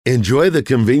Enjoy the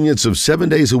convenience of 7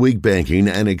 days a week banking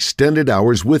and extended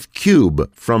hours with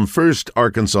Cube from First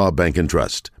Arkansas Bank and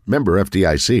Trust. Member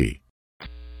FDIC.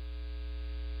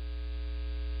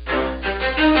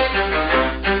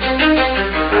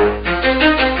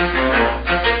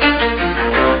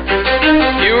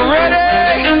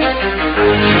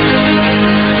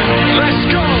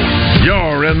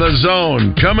 In the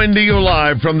zone, coming to you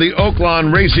live from the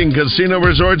Oaklawn Racing Casino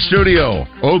Resort Studio.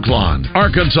 Oaklawn,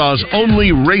 Arkansas's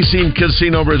only racing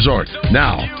casino resort.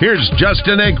 Now, here's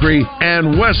Justin Acree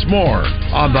and Wes Moore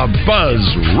on the Buzz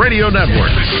Radio Network.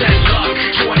 20% luck,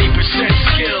 20%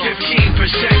 skill, 15%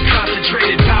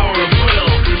 concentrated power of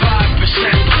will,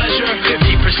 5% pleasure,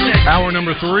 50%. Hour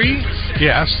number 3?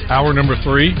 Yes, hour number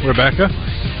 3, Rebecca.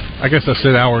 I guess I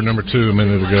said hour number 2 a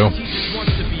minute ago.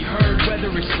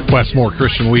 Westmore,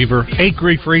 Christian Weaver,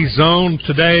 Acree Free Zone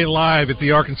today live at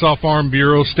the Arkansas Farm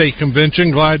Bureau State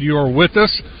Convention. Glad you are with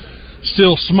us.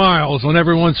 Still smiles on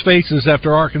everyone's faces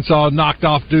after Arkansas knocked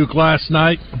off Duke last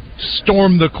night,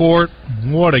 stormed the court.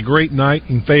 What a great night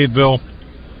in Fayetteville.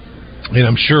 And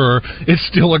I'm sure it's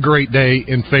still a great day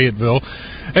in Fayetteville.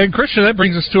 And Christian, that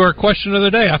brings us to our question of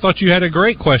the day. I thought you had a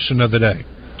great question of the day.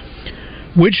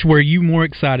 Which were you more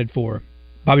excited for?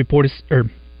 Bobby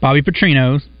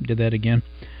Petrino, did that again,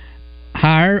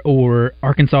 hire or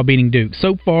Arkansas beating Duke?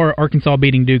 So far, Arkansas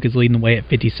beating Duke is leading the way at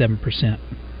 57%.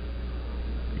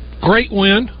 Great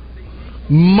win.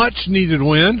 Much needed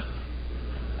win.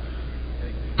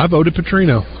 I voted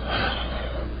Petrino.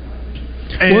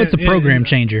 Well, it's a program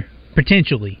changer.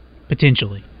 Potentially.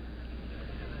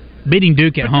 Beating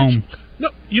Duke at home. No,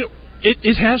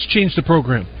 it has changed the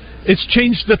program. It's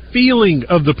changed the feeling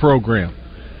of the program.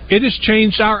 It has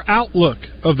changed our outlook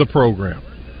of the program.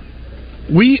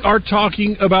 We are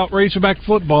talking about Razorback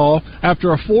football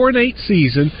after a 4-8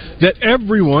 season that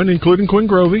everyone, including Quinn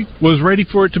Grovey, was ready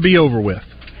for it to be over with.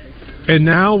 And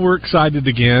now we're excited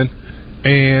again.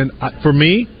 And for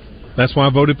me, that's why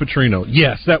I voted Petrino.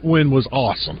 Yes, that win was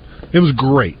awesome. It was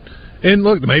great. And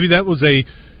look, maybe that was a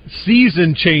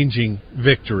season-changing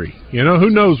victory. You know,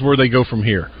 who knows where they go from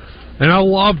here. And I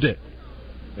loved it.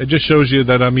 It just shows you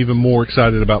that I'm even more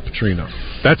excited about Petrino.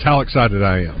 That's how excited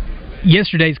I am.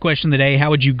 Yesterday's question of the day, how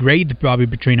would you grade the Bobby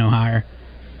Petrino hire?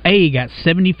 A got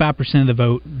 75% of the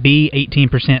vote, B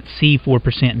 18%, C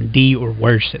 4%, and D or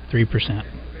worse at 3%.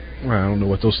 Well, I don't know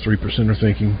what those 3% are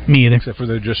thinking. Me either. Except for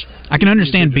they're just... I can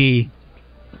understand B.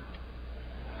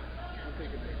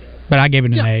 But I gave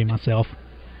it an A myself.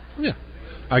 Yeah.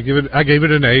 I gave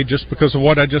it an A just because of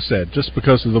what I just said, just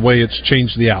because of the way it's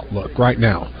changed the outlook right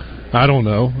now. I don't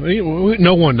know.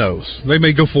 No one knows. They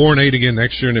may go 4-8 again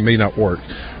next year, and it may not work.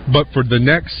 But for the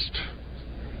next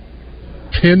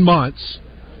 10 months,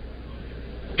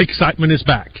 excitement is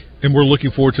back, and we're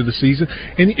looking forward to the season.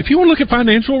 And if you want to look at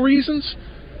financial reasons,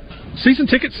 season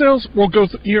ticket sales are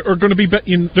going to be.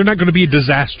 They're not going to be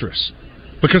disastrous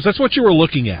because that's what you were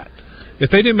looking at.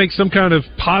 If they didn't make some kind of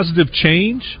positive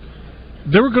change,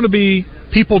 there were going to be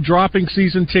people dropping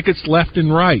season tickets left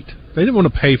and right. They didn't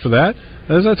want to pay for that.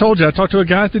 As I told you, I talked to a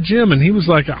guy at the gym, and he was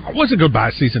like, I wasn't going to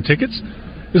buy season tickets.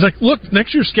 He's like, look,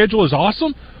 next year's schedule is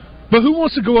awesome, but who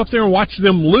wants to go up there and watch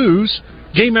them lose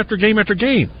game after game after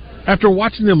game? After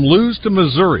watching them lose to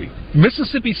Missouri,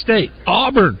 Mississippi State,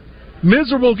 Auburn,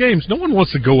 miserable games. No one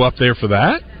wants to go up there for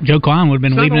that. Joe Klein would have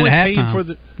been leaving at halftime for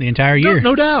the entire year.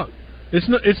 No doubt.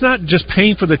 It's not just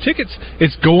paying for the tickets.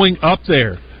 It's going up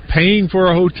there, paying for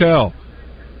a hotel,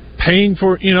 paying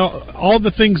for, all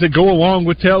the things that go along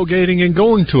with tailgating and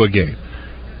going to a game.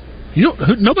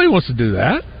 Nobody wants to do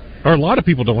that, or a lot of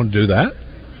people don't want to do that.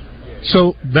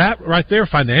 So that right there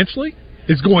financially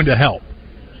is going to help.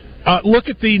 Look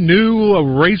at the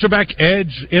new Razorback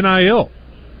Edge NIL.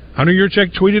 Hunter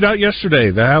Yurchek tweeted out yesterday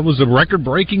that was a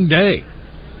record-breaking day.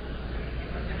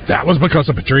 That was because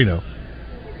of Petrino.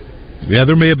 Yeah,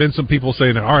 there may have been some people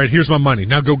saying, all right, here's my money.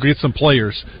 Now go get some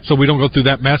players so we don't go through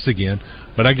that mess again.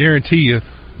 But I guarantee you,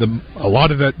 a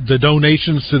lot of the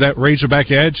donations to that Razorback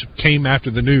Edge came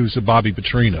after the news of Bobby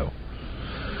Petrino.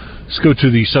 Let's go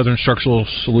to the Southern Structural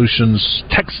Solutions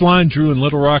text line. Drew in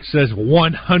Little Rock says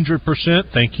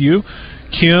 100%. Thank you.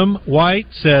 Kim White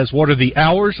says, what are the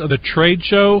hours of the trade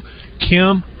show?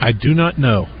 Kim, I do not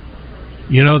know.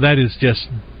 That is just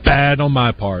bad on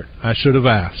my part. I should have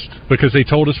asked, because they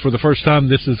told us for the first time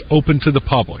this is open to the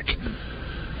public.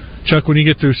 Chuck, when you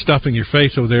get through stuffing your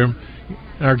face over there,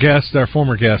 our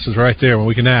former guest is right there when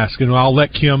we can ask, and I'll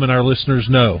let Kim and our listeners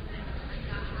know.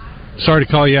 Sorry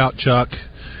to call you out, Chuck.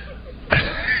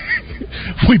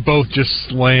 We both just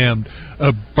slammed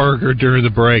a burger during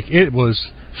the break. It was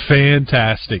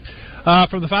fantastic.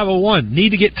 From the 501, need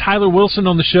to get Tyler Wilson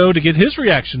on the show to get his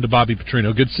reaction to Bobby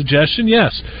Petrino. Good suggestion,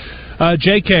 yes.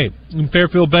 J.K. in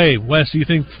Fairfield Bay. Wes, do you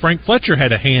think Frank Fletcher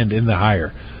had a hand in the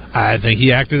hire? I think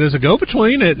he acted as a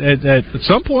go-between at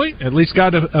some point, at least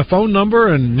got a phone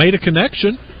number and made a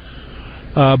connection.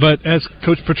 But as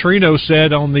Coach Petrino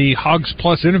said on the Hogs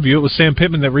Plus interview, it was Sam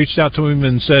Pittman that reached out to him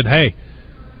and said, "Hey,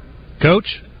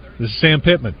 Coach, this is Sam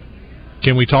Pittman.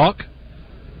 Can we talk?"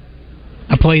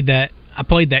 I played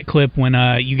that clip when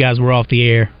you guys were off the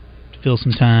air to fill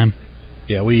some time.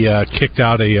 Yeah, we kicked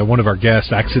out one of our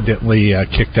guests, accidentally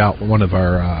kicked out one of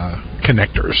our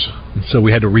connectors. And so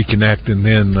we had to reconnect, and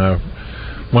then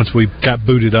once we got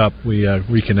booted up, we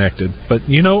reconnected. But,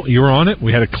 you were on it.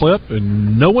 We had a clip,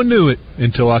 and no one knew it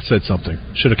until I said something.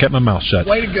 Should have kept my mouth shut.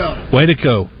 Way to go. Way to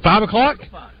go. 5 o'clock?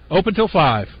 Open till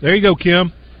 5. There you go,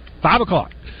 Kim. 5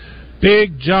 o'clock.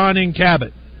 Big John in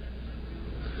Cabot.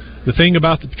 The thing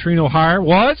about the Petrino hire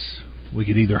was we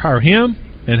could either hire him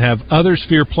and have others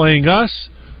fear playing us,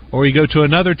 or we go to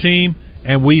another team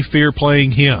and we fear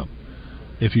playing him.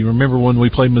 If you remember when we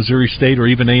played Missouri State or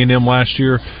even A&M last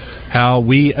year, how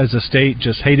we as a state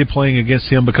just hated playing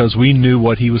against him because we knew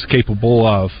what he was capable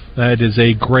of. That is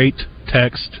a great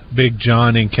text, Big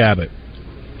John in Cabot.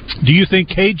 Do you think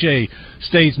KJ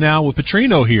stays now with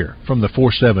Petrino here from the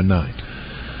 479?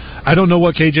 I don't know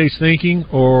what KJ's thinking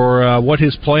or what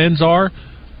his plans are.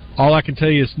 All I can tell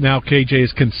you is now KJ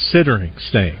is considering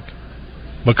staying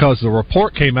because the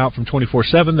report came out from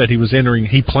 24/7 that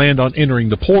he planned on entering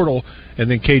the portal, and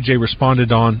then KJ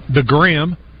responded on the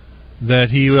gram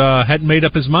that he hadn't made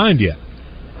up his mind yet.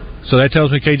 So that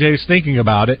tells me KJ is thinking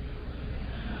about it,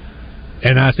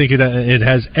 and I think it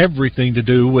has everything to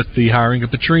do with the hiring of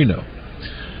Petrino.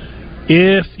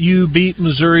 If you beat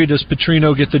Missouri, does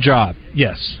Petrino get the job?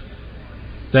 Yes.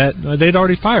 That they'd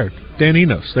already fired Dan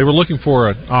Enos. They were looking for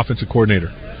an offensive coordinator.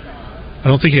 I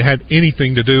don't think it had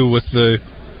anything to do with the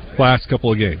last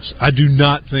couple of games. I do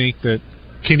not think that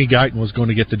Kenny Guyton was going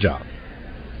to get the job.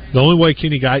 The only way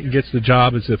Kenny Guyton gets the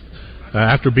job is if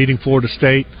after beating Florida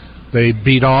State, they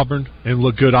beat Auburn and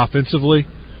look good offensively,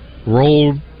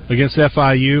 rolled against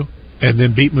FIU, and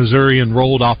then beat Missouri and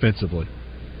rolled offensively.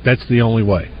 That's the only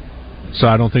way. So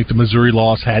I don't think the Missouri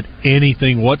loss had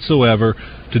anything whatsoever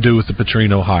to do with the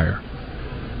Petrino hire.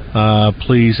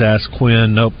 Please ask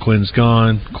Quinn. Nope, Quinn's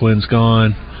gone. Quinn's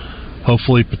gone.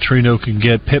 Hopefully Petrino can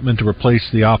get Pittman to replace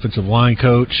the offensive line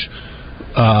coach.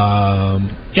 I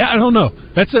don't know.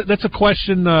 That's a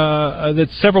question that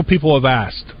several people have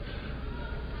asked.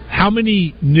 How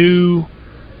many new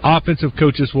offensive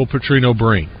coaches will Petrino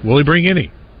bring? Will he bring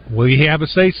any? Will he have a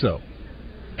say-so?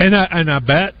 And I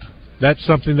bet that's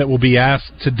something that will be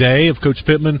asked today of Coach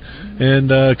Pittman and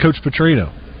Coach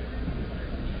Petrino.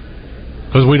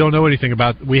 Because we don't know anything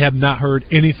we have not heard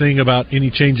anything about any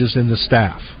changes in the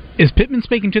staff. Is Pittman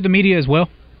speaking to the media as well?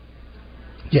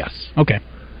 Yes. Okay.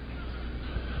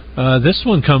 This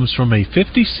one comes from a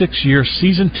 56-year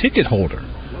season ticket holder.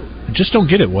 I just don't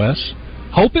get it, Wes.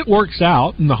 Hope it works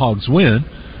out and the Hogs win.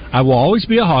 I will always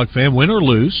be a Hog fan, win or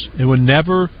lose, and would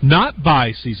never not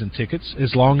buy season tickets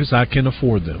as long as I can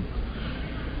afford them.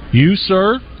 You,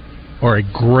 sir, are a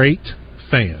great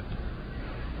fan.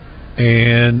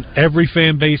 And every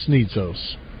fan base needs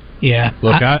those. Yeah.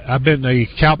 Look, I've been a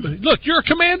Look, you're a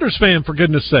Commanders fan, for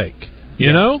goodness sake.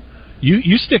 You know?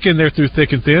 You stick in there through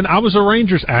thick and thin. I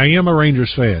am a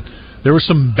Rangers fan. There were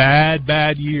some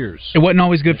bad years. It wasn't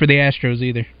always good for the Astros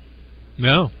either.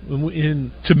 No.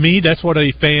 And to me, that's what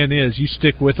a fan is. You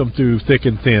stick with them through thick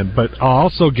and thin. But I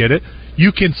also get it.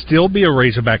 You can still be a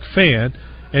Razorback fan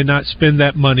and not spend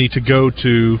that money to go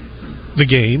to the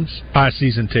games, buy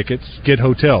season tickets, get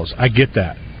hotels. I get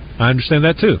that. I understand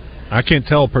that too. I can't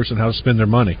tell a person how to spend their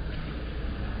money.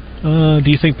 Do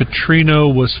you think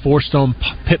Petrino was forced on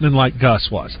Pittman like Gus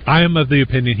was? I am of the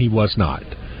opinion he was not.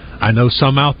 I know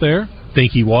some out there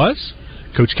think he was.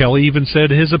 Coach Kelly even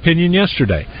said his opinion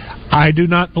yesterday. I do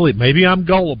not believe. Maybe I'm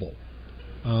gullible.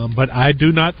 But I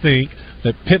do not think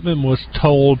that Pittman was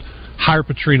told, hire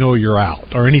Petrino or you're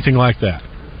out, or anything like that.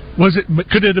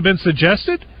 Could it have been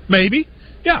suggested? Maybe.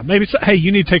 Yeah, maybe. Hey,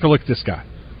 you need to take a look at this guy.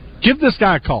 Give this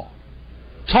guy a call.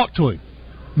 Talk to him.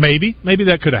 Maybe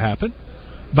that could have happened.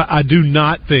 But I do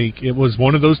not think it was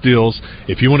one of those deals,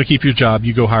 if you want to keep your job,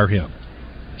 you go hire him.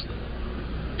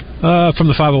 From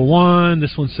the 501,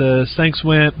 this one says, Thanks,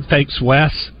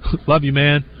 Wes. Love you,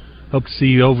 man. Hope to see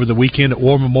you over the weekend at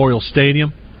War Memorial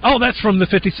Stadium. Oh, that's from the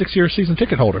 56-year season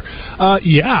ticket holder.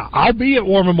 Yeah, I'll be at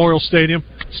War Memorial Stadium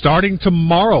starting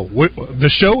tomorrow.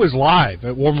 The show is live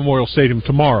at War Memorial Stadium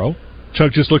tomorrow.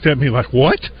 Chuck just looked at me like,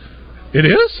 what? It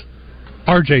is?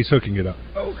 RJ's hooking it up.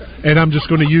 And I'm just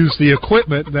going to use the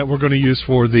equipment that we're going to use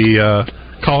for the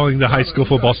calling the high school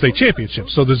football state championship.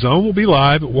 So the Zone will be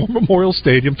live at War Memorial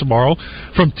Stadium tomorrow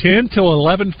from 10 till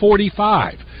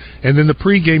 11:45. And then the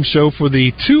pregame show for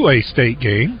the 2A state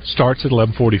game starts at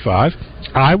 11:45.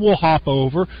 I will hop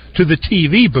over to the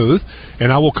TV booth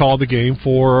and I will call the game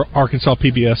for Arkansas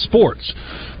PBS Sports.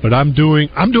 But I'm doing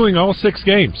all 6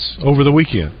 games over the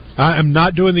weekend. I am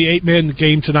not doing the 8-man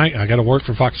game tonight. I got to work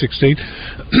for Fox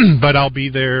 16, but I'll be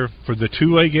there for the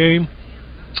 2A game,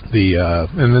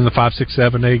 and then the 5, 6,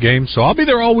 7A game. So I'll be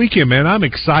there all weekend, man. I'm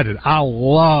excited. I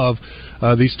love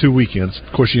these 2 weekends.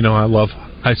 Of course, you know I love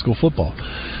high school football.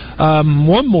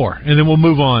 One more, and then we'll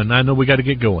move on. I know we got to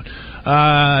get going.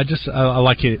 I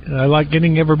like it. I like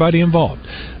getting everybody involved.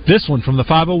 This one from the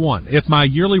 501. If my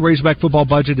yearly Razorback football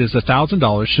budget is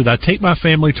 $1,000, should I take my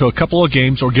family to a couple of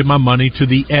games or give my money to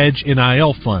the Edge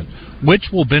NIL fund?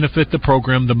 Which will benefit the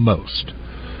program the most?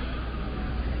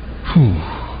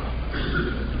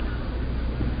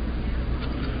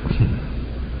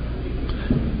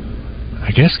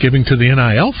 I guess giving to the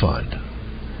NIL fund.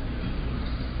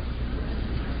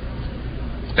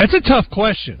 That's a tough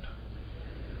question.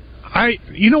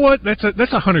 You know what? That's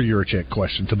a Hunter Yurachek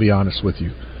question, to be honest with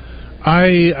you.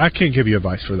 I can't give you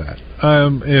advice for that.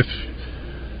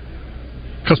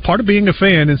 Because part of being a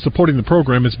fan and supporting the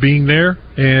program is being there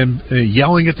and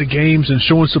yelling at the games and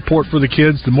showing support for the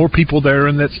kids. The more people that are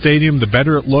in that stadium, the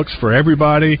better it looks for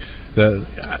everybody. So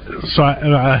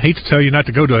I hate to tell you not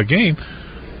to go to a game,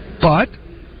 but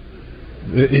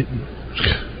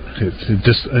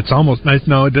it's almost nice.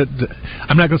 No,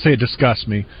 I'm not going to say it disgusts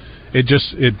me.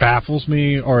 It baffles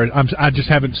me, or I just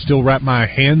haven't still wrapped my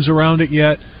hands around it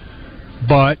yet.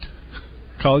 But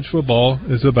college football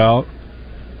is about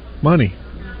money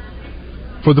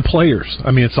for the players. I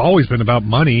mean, it's always been about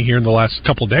money here in the last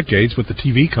couple decades with the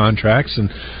TV contracts and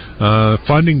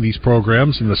funding these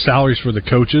programs and the salaries for the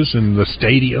coaches and the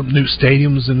new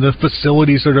stadiums and the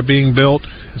facilities that are being built.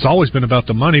 It's always been about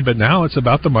the money, but now it's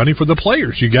about the money for the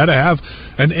players. You got to have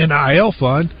an NIL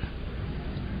fund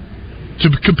to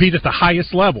compete at the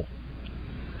highest level.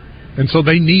 And so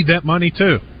they need that money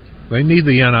too. They need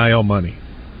the NIL money.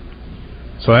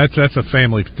 So that's a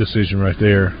family decision right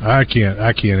there. I can't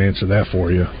answer that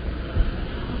for you.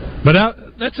 But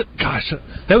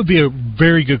that would be a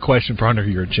very good question for Hunter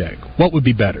Yurachek. What would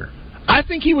be better? I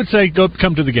think he would say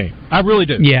come to the game. I really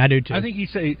do. Yeah, I do too. I think he'd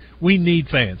say we need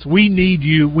fans. We need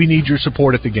you. We need your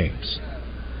support at the games.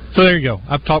 So there you go.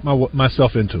 I've talked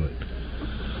myself into it.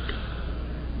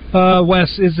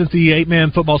 Wes, isn't the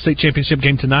 8-man football state championship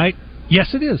game tonight?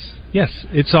 Yes, it is. Yes,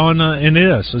 it's on, and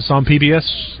it is. It's on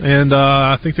PBS and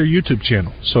I think their YouTube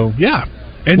channel. So yeah,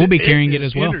 and we'll be carrying it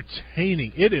as well.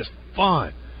 Entertaining. It is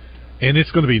fun, and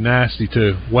it's going to be nasty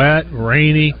too. Wet,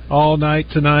 rainy all night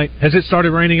tonight. Has it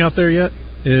started raining out there yet?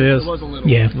 It is. It was a little.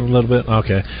 Yeah, bit. A little bit.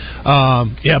 Okay.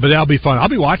 Yeah, but that'll be fun. I'll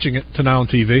be watching it tonight on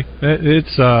TV.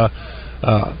 It's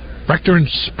Rector and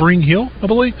Spring Hill, I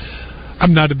believe.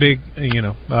 I'm not a big,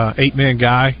 8-man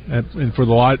guy, and for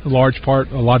the large part,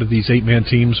 a lot of these 8-man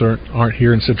teams aren't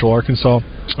here in Central Arkansas.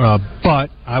 But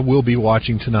I will be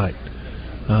watching tonight.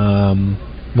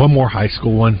 One more high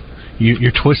school one.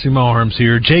 You're twisting my arms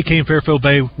here. JK and Fairfield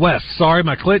Bay West. Sorry,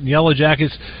 my Clinton Yellow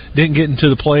Jackets didn't get into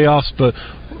the playoffs, but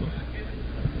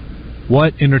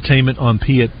what entertainment on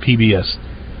PBS?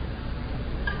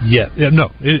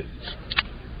 It's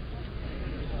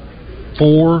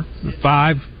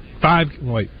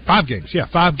 5 games. Yeah,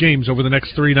 5 games over the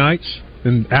next 3 nights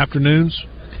and afternoons.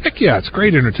 Heck yeah, it's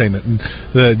great entertainment. And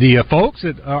the folks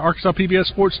at Arkansas PBS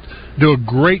Sports do a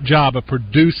great job of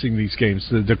producing these games.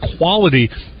 The quality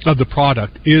of the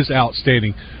product is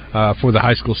outstanding for the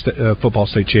high school football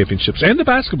state championships and the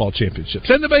basketball championships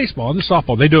and the baseball and the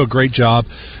softball. They do a great job.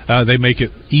 They make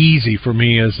it easy for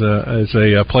me as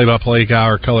a play-by-play guy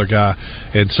or color guy.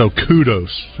 And so kudos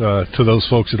to those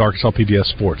folks at Arkansas PBS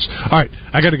Sports. All right,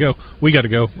 I got to go. We got to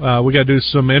go. We got to do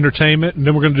some entertainment, and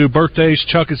then we're going to do birthdays.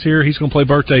 Chuck is here. He's going to play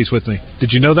birthdays with me.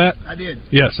 Did you know that? I did.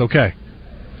 Yes, okay.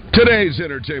 Today's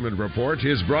entertainment report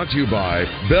is brought to you by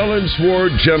Bell &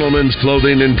 Sword Gentlemen's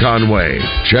Clothing in Conway.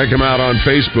 Check them out on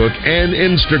Facebook and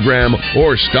Instagram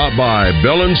or stop by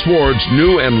Bell & Sword's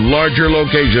new and larger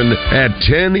location at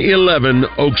 1011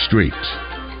 Oak Street.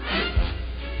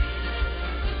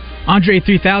 Andre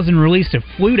 3000 released a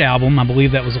flute album. I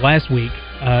believe that was last week.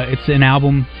 It's an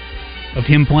album of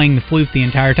him playing the flute the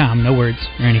entire time. No words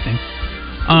or anything.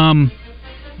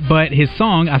 But his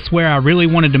song, I swear I really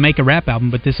wanted to make a rap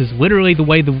album, but this is literally The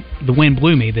Way the Wind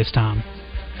Blew Me this time.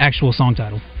 Actual song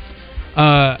title.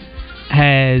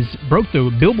 Has broke the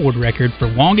Billboard record for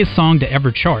longest song to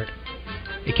ever chart.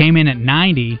 It came in at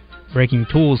 90, breaking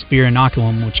Tool's Fear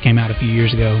Inoculum, which came out a few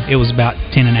years ago. It was about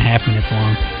 10.5 minutes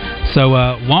long. So,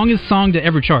 longest song to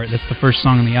ever chart. That's the first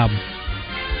song on the album.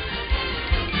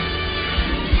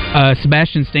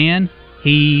 Sebastian Stan,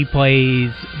 he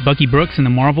plays Bucky Brooks in the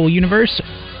Marvel Universe,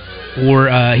 or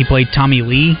he played Tommy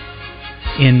Lee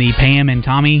in the Pam and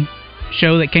Tommy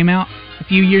show that came out a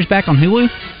few years back on Hulu.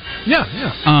 Yeah.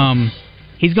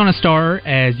 He's going to star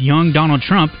as young Donald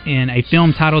Trump in a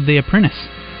film titled The Apprentice.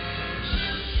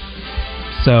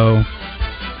 So,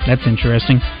 that's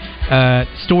interesting.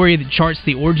 Story that charts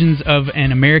the origins of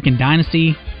an American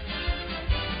dynasty,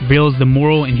 reveals the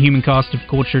moral and human cost of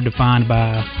culture defined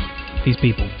by these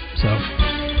people. So,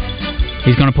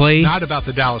 he's going to play... Not about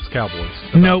the Dallas Cowboys.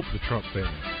 Nope. The Trump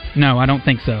family. No, I don't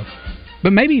think so.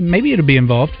 But maybe it'll be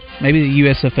involved. Maybe the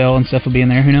USFL and stuff will be in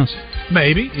there. Who knows?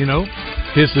 Maybe,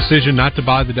 his decision not to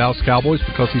buy the Dallas Cowboys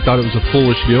because he thought it was a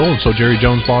foolish deal, and so Jerry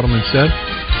Jones bought them instead.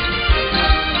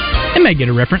 It may get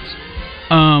a reference.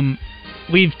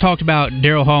 We've talked about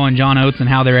Daryl Hall and John Oates and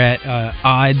how they're at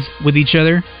odds with each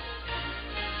other.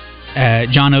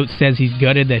 John Oates says he's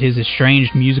gutted that his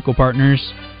estranged musical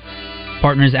partner's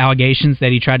allegations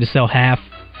that he tried to sell half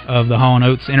of the Hall &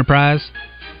 Oates enterprise.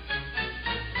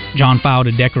 John filed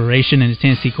a declaration in a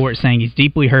Tennessee court saying he's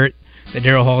deeply hurt that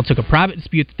Daryl Hall took a private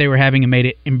dispute that they were having and made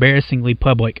it embarrassingly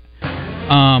public.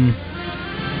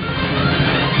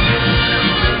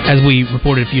 As we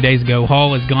reported a few days ago,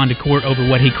 Hall has gone to court over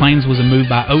what he claims was a move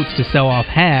by Oates to sell off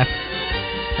half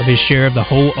of his share of the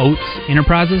Whole Oates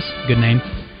Enterprises, good name,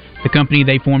 the company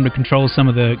they formed to control some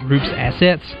of the group's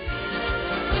assets.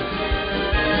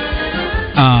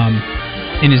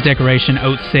 In his declaration,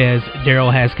 Oates says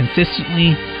Daryl has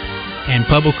consistently and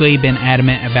publicly been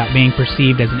adamant about being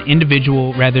perceived as an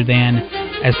individual rather than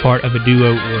as part of a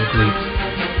duo or a group.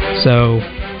 So,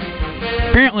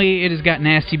 apparently it has got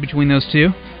nasty between those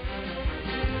two.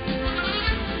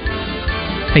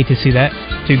 Hate to see that.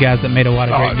 Two guys that made a lot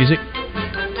of great music.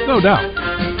 No doubt.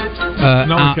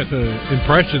 And I always got the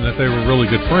impression that they were really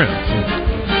good friends.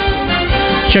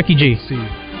 Chucky G. See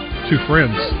two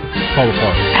friends fall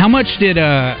apart. How much did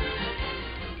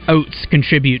Oates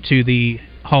contribute to the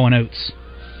Hall & Oates?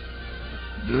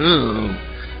 Ooh.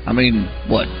 I mean,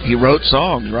 what? He wrote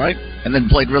songs, right? And then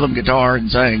played rhythm guitar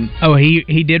and sang. Oh,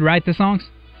 he did write the songs?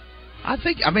 I'm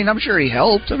sure he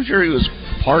helped. I'm sure he was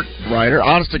part writer.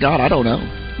 Honest to God, I don't know.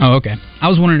 Oh, okay. I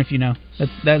was wondering if you know.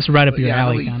 That's right up your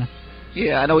alley, kind of.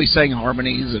 Yeah, I know he sang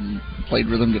harmonies and played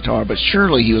rhythm guitar, but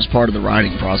surely he was part of the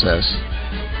writing process.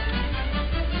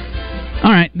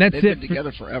 All right, that's They've been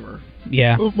together forever.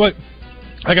 Yeah. What?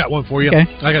 I got one for you. Okay.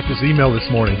 I got this email this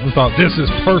morning. I thought this is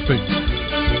perfect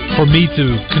for me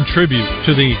to contribute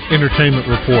to the entertainment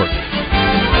report.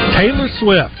 Taylor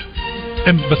Swift,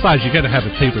 and besides, you got to have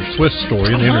a Taylor Swift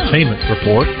story in the entertainment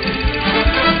report.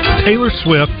 Taylor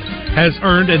Swift has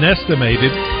earned an estimated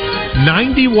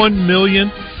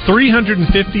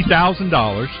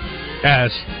 $91,350,000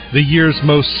 as the year's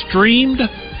most streamed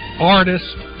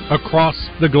artist across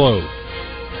the globe.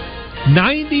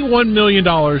 $91 million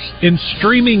in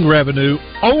streaming revenue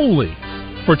only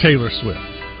for Taylor Swift.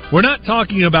 We're not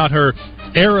talking about her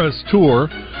Eras tour.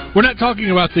 We're not talking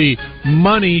about the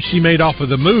money she made off of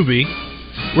the movie.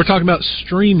 We're talking about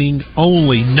streaming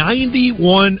only.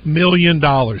 $91 million.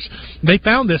 They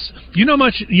found this. You know how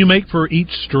much you make for each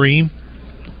stream?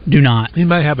 Do not. You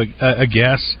might have a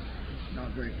guess.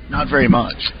 Not very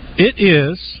much. It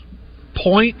is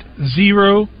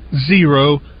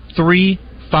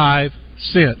 0.0035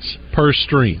 cents per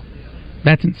stream.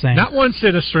 That's insane. Not 1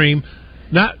 cent a stream,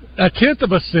 not a tenth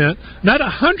of a cent, not a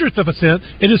hundredth of a cent.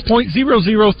 It is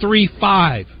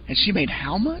 0.0035. And she made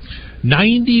how much?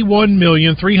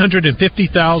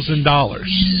 $91,350,000.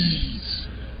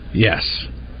 Yes.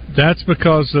 That's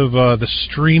because of the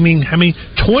streaming.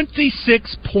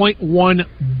 26.1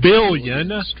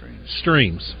 billion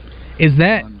streams. Is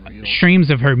that streams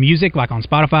of her music, like on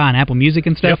Spotify and Apple Music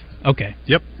and stuff? Yep. Okay.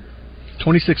 Yep.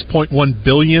 26.1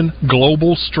 billion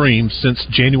global streams since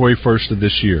January 1st of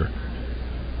this year.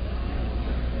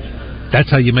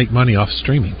 That's how you make money off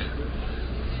streaming.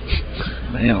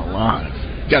 Man, a lot.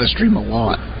 You got to stream a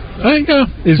lot. There you go.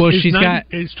 Is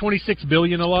 26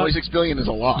 billion a lot? 26 billion is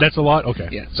a lot. That's a lot? Okay.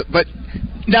 Yeah, but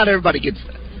not everybody gets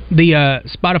that. The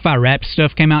Spotify Wrapped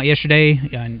stuff came out yesterday,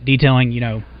 detailing,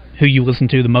 who you listen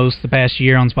to the most the past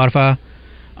year on Spotify.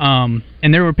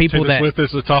 And there were people Taylor Swift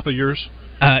is the top of yours?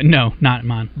 No, not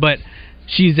mine. But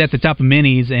she's at the top of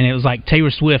Minnie's, and it was like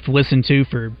Taylor Swift listened to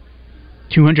for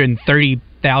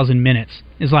 230,000 minutes.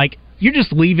 It's like, you're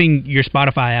just leaving your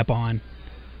Spotify app on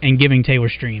and giving Taylor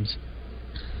streams.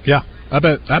 Yeah, I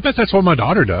bet that's what my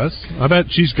daughter does. I bet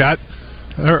she's got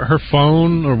her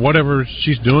phone or whatever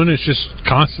she's doing is just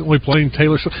constantly playing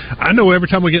Taylor Swift. I know every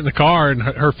time we get in the car and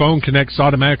her phone connects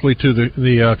automatically to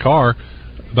the car,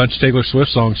 a bunch of Taylor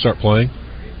Swift songs start playing.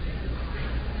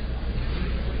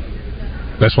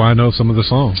 That's why I know some of the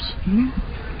songs.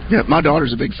 Mm-hmm. Yeah, my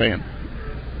daughter's a big fan.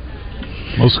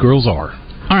 Most girls are.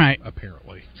 All right.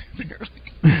 Apparently.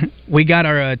 We got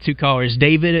our 2 callers.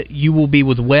 David, you will be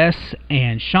with Wes,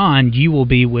 and Sean, you will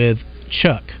be with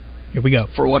Chuck. Here we go.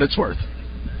 For what it's worth.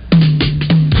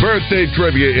 Birthday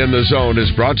Trivia in the Zone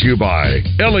is brought to you by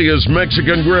Elia's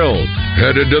Mexican Grill.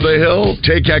 Headed to the hill?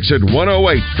 Take exit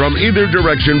 108 from either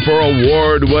direction for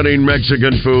award-winning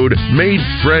Mexican food made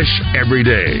fresh every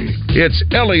day. It's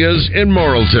Elia's in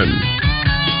Morrilton.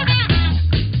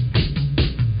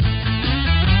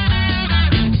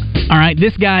 All right,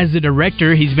 this guy's a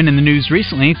director. He's been in the news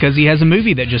recently because he has a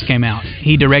movie that just came out.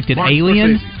 He directed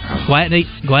Alien,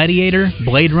 Gladiator,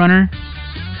 Blade Runner,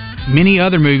 many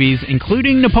other movies,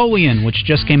 including Napoleon, which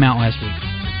just came out last week.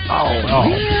 Oh.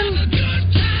 Man.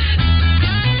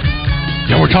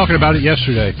 Yeah, we're talking about it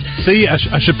yesterday. See, I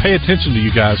should pay attention to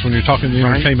you guys when you're talking the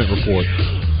entertainment report.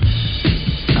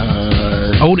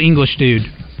 Old English dude.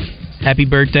 Happy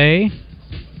birthday.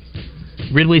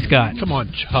 Ridley Scott. Come on,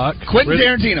 Chuck. Quentin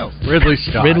Tarantino. Ridley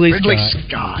Scott. Ridley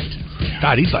Scott.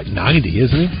 God, he's like 90,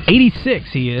 isn't he? 86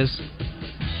 he is.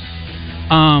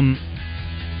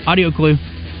 Audio clue.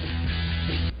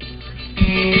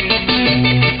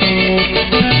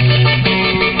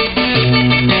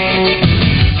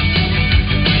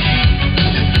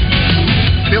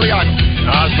 Billy Idol.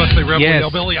 I was about to say Rebel Yes.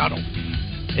 Yell Billy Idol.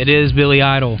 It is Billy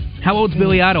Idol. How old's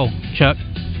Billy Idol, Chuck?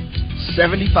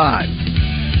 75.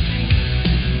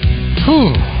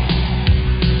 Whew.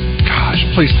 Gosh,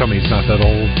 please tell me he's not that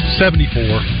old.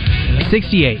 74.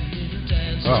 68.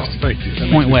 Oh, thank you.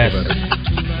 That Point makes West. me feel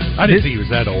better. I didn't think he was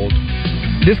that old.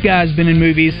 This guy's been in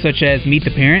movies such as Meet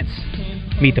the Parents,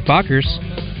 Meet the Fockers,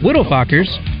 Little Fockers,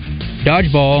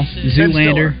 Dodgeball,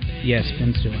 Zoolander. Yes,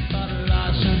 Ben Stiller.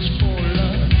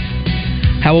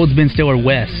 How old's Ben Stiller,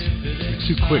 Wes? It's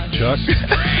too quick, Chuck.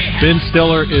 Ben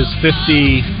Stiller is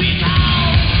 59.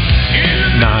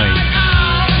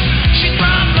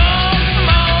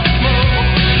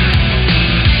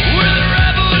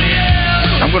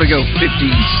 I'm going to go 56.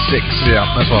 Yeah,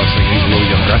 that's what I was thinking. He's a little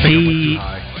younger. I think He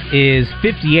I went too high. is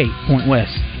 58, Point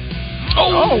West.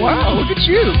 Oh, wow. Look at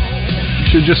you. You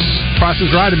should just Price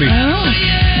is Right to me.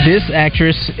 This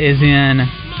actress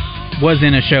was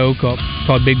in a show called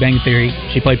Big Bang Theory.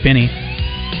 She played Penny.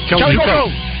 Kelly Crow.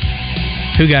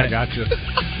 Who got I it? got you.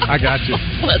 I got you.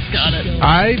 Let's got it.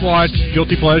 I watch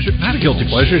Guilty Pleasure. Not a guilty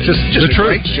pleasure. It's just Just the a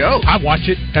truth. great show. I watch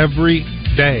it every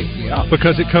day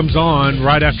because it comes on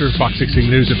right after Fox 16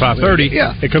 News at 5:30.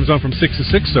 Yeah. It comes on from 6 to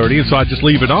 6:30, and so I just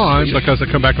leave it on because I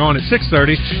come back on at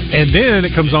 6:30, and then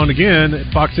it comes on again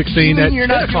at Fox 16 at You're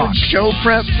 10 not o'clock. doing show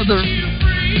prep for the...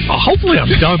 Hopefully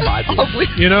I'm done by then. Hopefully.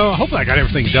 Hopefully I got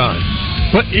everything done.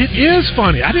 But it is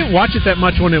funny. I didn't watch it that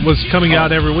much when it was coming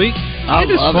out every week. I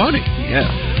It is love funny.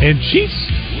 Yeah. And she's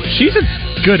a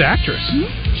good actress.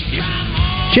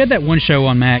 She had that one show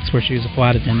on Max where she was a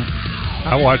flight attendant.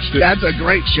 I watched it. That's a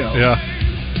great show. Yeah.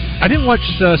 I didn't watch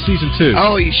season 2.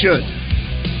 Oh, you should.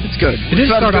 It's good. It didn't It's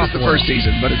not start as off good as the well. first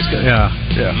season, but it's good. Yeah.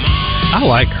 I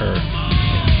like her.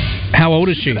 How old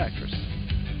is she? Good actress.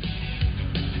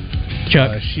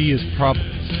 Chuck. She is probably...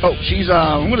 Oh, she's,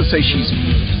 I'm going to say she's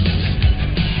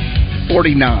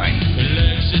 49.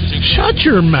 Shut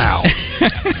your mouth.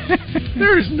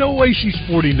 There is no way she's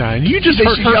 49. You just Think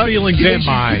hurt she's her young- feelings you and think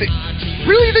mine.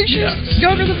 Really? You think she's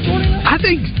younger than 49? I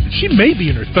think she may be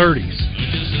in her 30s.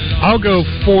 I'll go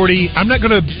 40. I'm not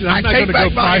going to go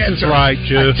Price is Right,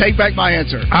 Joe. I take back my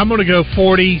answer. I'm going to go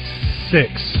 46.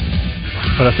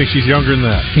 But I think she's younger than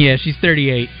that. Yeah, she's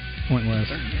 38. Point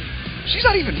West. She's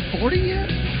not even 40 yet?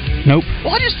 Nope.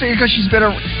 Well, I just figured because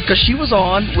she was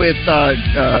on with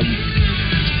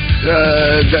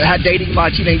had Dating My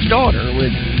Teenage Daughter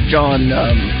with John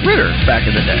Ritter back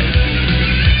in the day.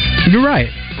 You're right.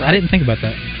 I didn't think about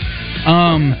that.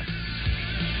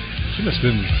 She must have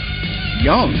been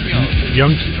Young.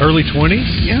 early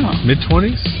 20s? Yeah.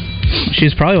 Mid-20s? She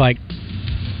was probably like...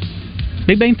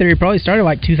 Big Bang Theory probably started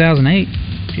like 2008.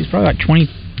 She was probably like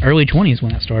early 20s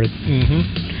when that started.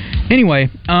 Mm-hmm. Anyway,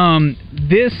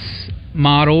 this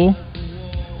model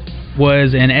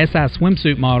was an SI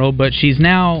swimsuit model, but she's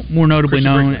now more notably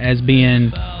Christian known Rickman. as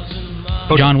being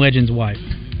John Legend's wife.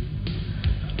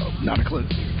 Not a clue.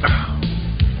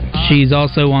 She's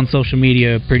also on social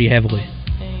media pretty heavily.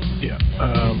 Yeah.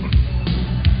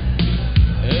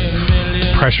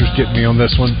 Pressure's getting me on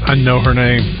this one. I know her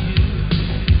name.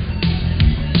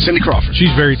 Cindy Crawford.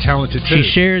 She's very talented, too.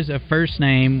 She shares a first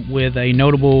name with a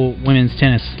notable women's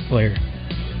tennis player.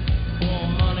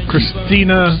 Christy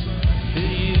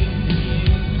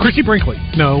Brinkley.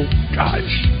 No,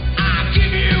 gosh.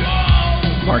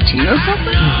 Martina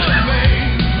something?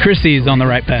 Chrissy's on the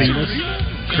right path.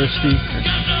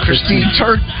 Christy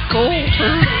Turkle.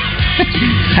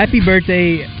 Happy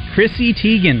birthday, Chrissy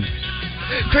Teigen.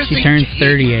 She turns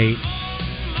 38.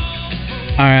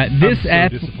 All right, I'm so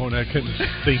disappointed I couldn't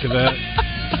think of that.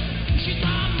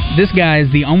 This guy is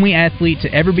the only athlete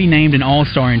to ever be named an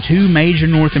All-Star in 2 major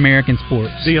North American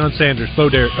sports. Deion Sanders, Bo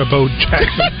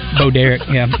Jackson. Bo Derek,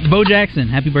 yeah. Bo Jackson.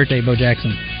 Happy birthday, Bo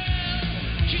Jackson.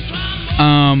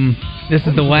 This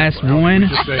is the last one.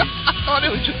 I thought it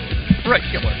was just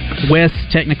regular. Wes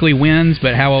technically wins,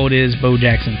 but how old is Bo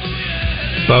Jackson?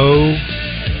 Bo,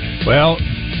 well,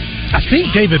 I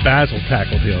think David Basil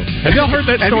tackled him. Have y'all heard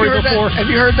that story before? Have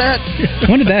you heard that?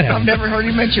 When did that happen? I've never heard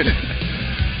you mention it.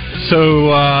 So,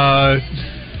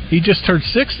 he just turned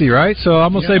 60, right? So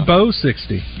I'm going to say Bo's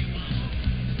 60.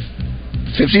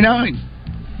 59.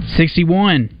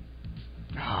 61.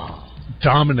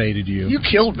 Dominated you. You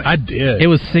killed me. I did. It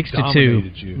was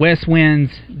 6-2. Wes wins.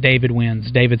 David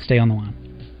wins. David, stay on the line.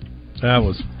 That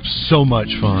was so much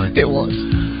fun. It was.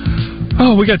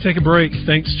 Oh, we got to take a break.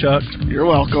 Thanks, Chuck. You're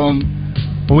welcome.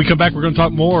 When we come back, we're going to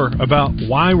talk more about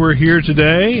why we're here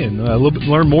today and a little bit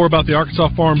learn more about the Arkansas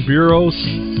Farm Bureau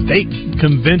State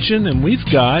Convention. And we've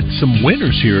got some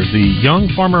winners here, the Young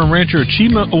Farmer and Rancher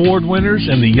Achievement Award winners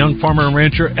and the Young Farmer and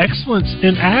Rancher Excellence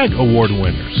in Ag Award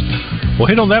winners. We'll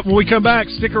hit on that when we come back.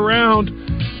 Stick around.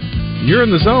 You're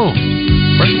in the zone.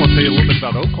 First, I want to tell you a little bit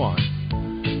about Oaklawn.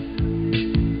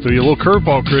 So you a little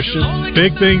curveball, Christian.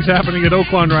 Big things happening at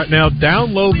Oaklawn right now.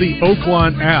 Download the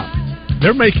Oaklawn app.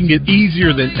 They're making it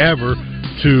easier than ever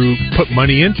to put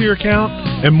money into your account.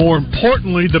 And more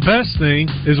importantly, the best thing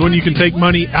is when you can take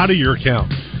money out of your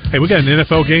account. Hey, we got an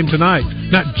NFL game tonight.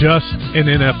 Not just an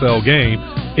NFL game.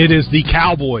 It is the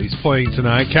Cowboys playing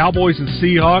tonight. Cowboys and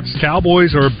Seahawks.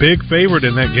 Cowboys are a big favorite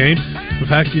in that game. In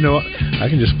fact, you know, I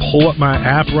can just pull up my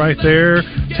app right there,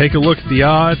 take a look at the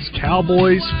odds.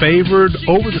 Cowboys favored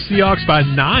over the Seahawks by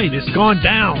 9. It's gone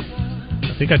down.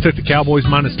 I think I took the Cowboys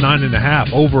minus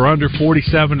 9.5. Over under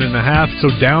 47.5. So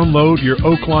download your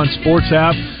Oaklawn Sports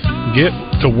app. Get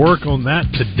to work on that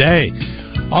today.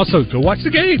 Also, go watch the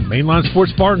game. Mainline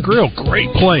Sports Bar and Grill.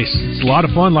 Great place. It's a lot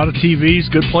of fun, a lot of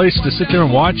TVs. Good place to sit there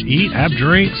and watch, eat, have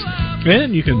drinks.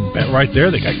 And you can bet right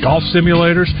there. They got golf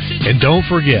simulators. And don't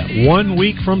forget, 1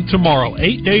 week from tomorrow,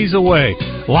 8 days away,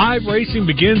 live racing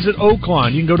begins at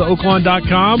Oaklawn. You can go to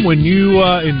Oaklawn.com when you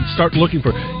and start looking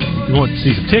for, you want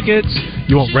season tickets,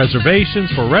 you want reservations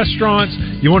for restaurants,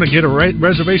 you want to get a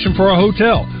reservation for a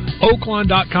hotel.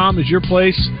 Oaklawn.com is your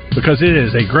place because it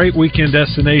is a great weekend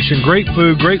destination, great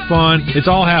food, great fun. It's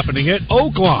all happening at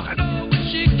Oaklawn.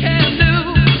 She can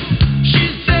do.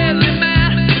 She's sadly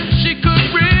mad. She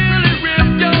could really rip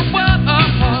your world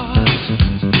apart.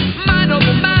 Mind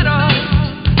over matter.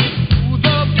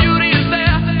 The beauty is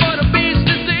there, but the beast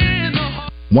is in the heart.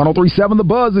 103.7 The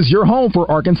Buzz is your home for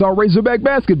Arkansas Razorback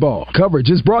basketball. Coverage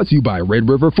is brought to you by Red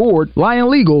River Ford, Lion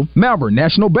Legal, Malvern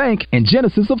National Bank, and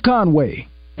Genesis of Conway.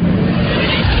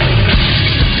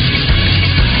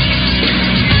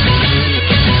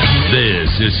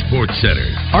 This is Sports Center.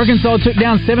 Arkansas took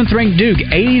down 7th-ranked Duke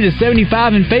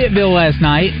 80-75 in Fayetteville last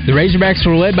night. The Razorbacks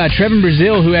were led by Trevin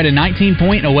Brazile, who had a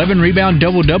 19-point, 11-rebound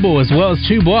double-double, as well as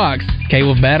 2 blocks.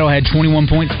 Caleb Battle had 21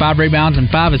 points, 5 rebounds, and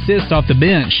 5 assists off the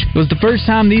bench. It was the first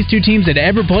time these two teams had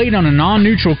ever played on a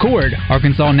non-neutral court.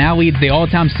 Arkansas now leads the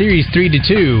all-time series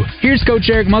 3-2. Here's Coach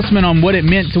Eric Musselman on what it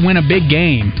meant to win a big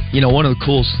game. You know, one of the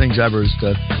coolest things ever is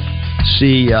to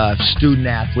see student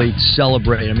athletes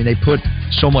celebrate. I mean, they put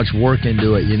so much work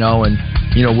into it, you know, and,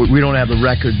 you know, we don't have the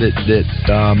record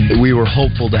that we were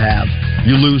hopeful to have.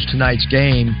 You lose tonight's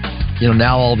game, you know,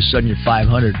 now all of a sudden you're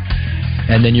 500.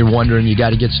 And then you're wondering, you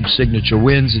got to get some signature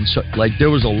wins. And so, like,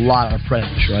 there was a lot of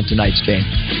pressure on tonight's game.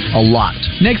 A lot.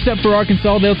 Next up for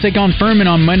Arkansas, they'll take on Furman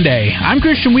on Monday. I'm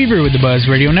Christian Weaver with the Buzz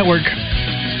Radio Network.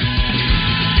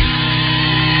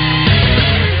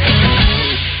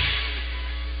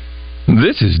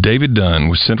 This is David Dunn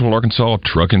with Central Arkansas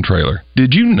Truck and Trailer.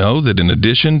 Did you know that in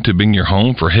addition to being your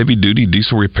home for heavy-duty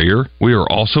diesel repair, we are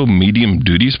also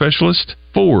medium-duty specialists?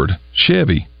 Ford,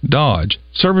 Chevy, Dodge,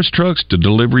 service trucks to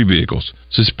delivery vehicles,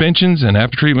 suspensions and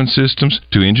after-treatment systems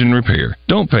to engine repair.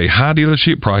 Don't pay high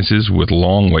dealership prices with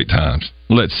long wait times.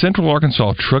 Let Central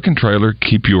Arkansas Truck and Trailer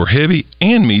keep your heavy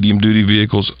and medium-duty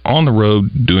vehicles on the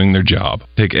road doing their job.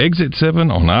 Take Exit 7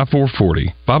 on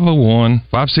I-440,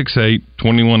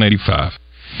 501-568-2185.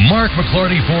 Mark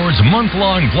McClarty Ford's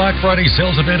month-long Black Friday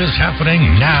sales event is happening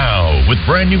now with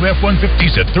brand new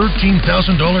F-150s at $13,000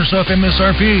 off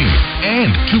MSRP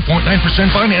and 2.9%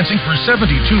 financing for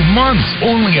 72 months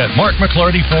only at Mark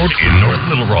McClarty Ford in North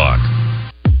Little Rock.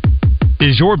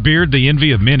 Is your beard the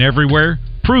envy of men everywhere?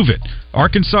 Prove it.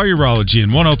 Arkansas Urology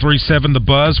and 103.7 The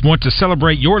Buzz want to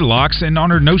celebrate your locks and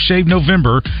honor No Shave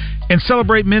November and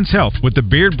celebrate men's health with the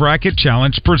Beard Bracket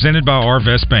Challenge presented by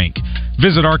Arvest Bank.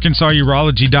 Visit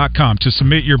ArkansasUrology.com to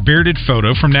submit your bearded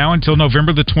photo from now until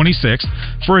November the 26th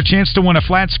for a chance to win a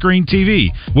flat screen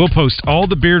TV. We'll post all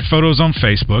the beard photos on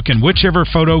Facebook, and whichever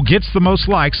photo gets the most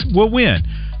likes will win.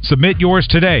 Submit yours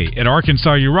today at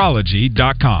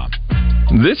ArkansasUrology.com.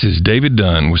 This is David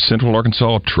Dunn with Central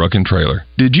Arkansas Truck and Trailer.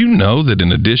 Did you know that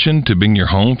in addition to being your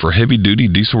home for heavy-duty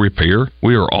diesel repair,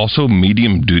 we are also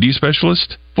medium-duty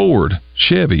specialists? Ford,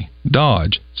 Chevy,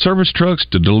 Dodge, service trucks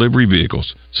to delivery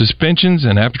vehicles, suspensions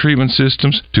and after-treatment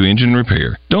systems to engine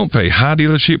repair. Don't pay high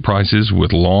dealership prices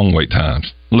with long wait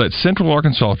times. Let Central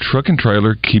Arkansas Truck and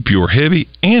Trailer keep your heavy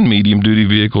and medium-duty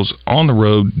vehicles on the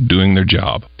road doing their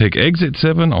job. Take Exit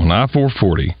 7 on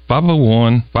I-440,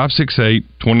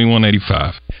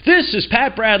 501-568-2185. This is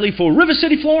Pat Bradley for River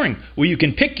City Flooring, where you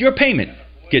can pick your payment.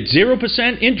 Get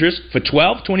 0% interest for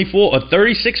 12, 24, or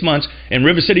 36 months, and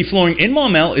River City Flooring in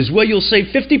Maumelle is where you'll save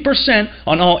 50%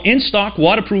 on all in-stock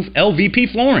waterproof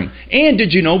LVP flooring. And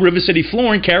did you know River City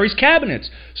Flooring carries cabinets?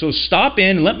 So stop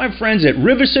in and let my friends at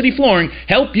River City Flooring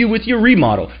help you with your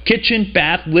remodel. Kitchen,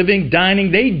 bath, living,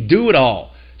 dining, they do it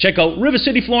all. Check out River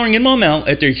City Flooring in Maumelle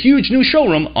at their huge new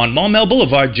showroom on Maumelle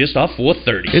Boulevard just off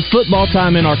 430. It's football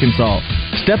time in Arkansas.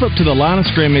 Step up to the line of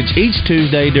scrimmage each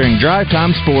Tuesday during Drive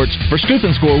Time Sports for Scoop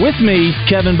and Score with me,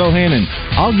 Kevin Bohannon.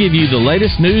 I'll give you the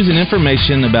latest news and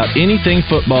information about anything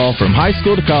football from high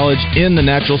school to college in the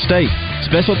Natural State.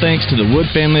 Special thanks to the Wood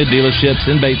family of dealerships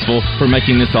in Batesville for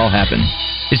making this all happen.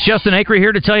 It's Justin Acree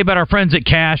here to tell you about our friends at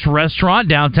Cash Restaurant,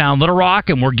 downtown Little Rock,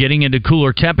 and we're getting into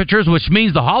cooler temperatures, which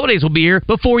means the holidays will be here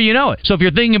before you know it. So if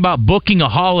you're thinking about booking a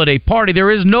holiday party, there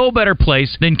is no better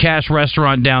place than Cash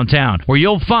Restaurant downtown, where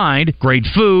you'll find great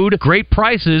food, great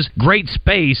prices, great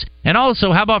space, and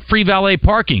also, how about free valet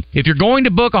parking? If you're going to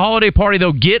book a holiday party,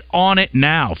 though, get on it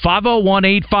now.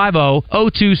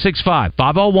 501-850-0265.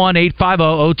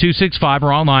 501-850-0265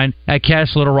 or online at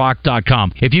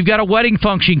cashlittlerock.com. If you've got a wedding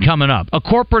function coming up, a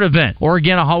corporate event, or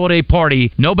again, a holiday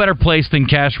party, no better place than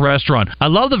Cash Restaurant. I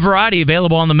love the variety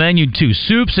available on the menu, too.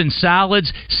 Soups and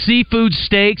salads, seafood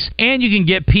steaks, and you can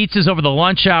get pizzas over the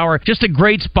lunch hour. Just a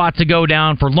great spot to go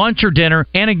down for lunch or dinner,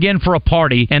 and again, for a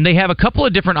party. And they have a couple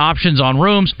of different options on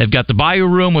rooms. They've got the Bayou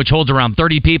Room, which holds around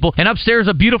 30 people, and upstairs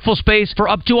a beautiful space for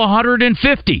up to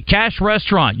 150. Cash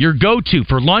Restaurant, your go-to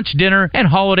for lunch, dinner, and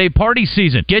holiday party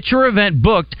season. Get your event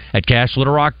booked at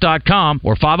cashlittlerock.com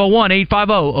or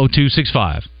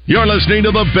 501-850-0265. You're listening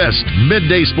to the best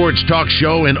midday sports talk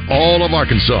show in all of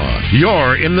Arkansas.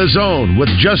 You're in the zone with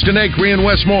Justin Acree and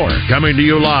Wes Moore, coming to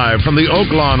you live from the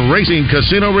Oaklawn Racing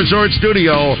Casino Resort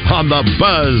Studio on the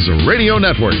Buzz Radio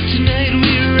Network.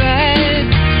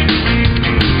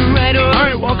 All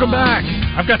right, welcome back.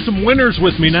 I've got some winners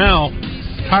with me now.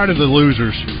 Tired of the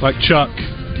losers, like Chuck.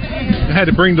 I had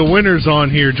to bring the winners on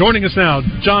here. Joining us now,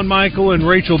 John Michael and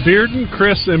Rachel Bearden,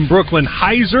 Chris and Brooklyn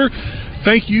Heiser.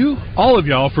 Thank you, all of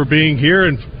y'all, for being here.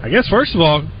 And I guess, first of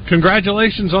all,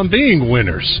 congratulations on being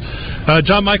winners.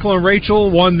 John Michael and Rachel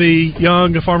won the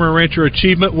Young Farmer and Rancher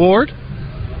Achievement Award.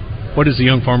 What is the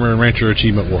Young Farmer and Rancher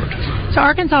Achievement Award? So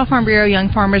Arkansas Farm Bureau Young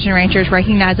Farmers and Ranchers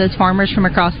recognizes farmers from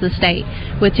across the state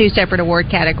with two separate award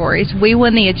categories. We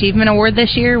won the Achievement Award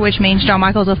this year, which means John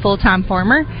Michael's a full-time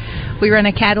farmer. We run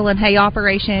a cattle and hay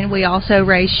operation. We also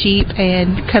raise sheep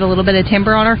and cut a little bit of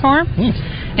timber on our farm.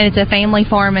 And it's a family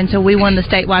farm, and so we won the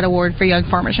statewide award for Young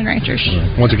Farmers and Ranchers.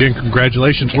 Once again,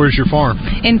 congratulations. Where's your farm?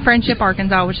 In Friendship,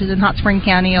 Arkansas, which is in Hot Spring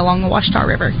County along the Washita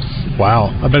River.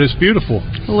 Wow. I bet it's beautiful.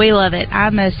 We love it.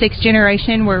 I'm a sixth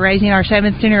generation. We're raising our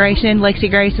seventh generation. Lexi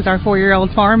Grace is our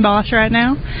 4-year-old farm boss right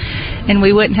now, and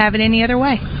we wouldn't have it any other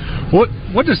way.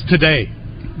 What does today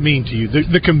mean to you?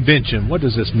 The convention, what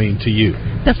does this mean to you?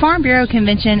 The Farm Bureau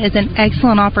Convention is an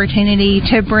excellent opportunity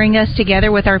to bring us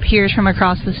together with our peers from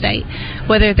across the state.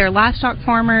 Whether they're livestock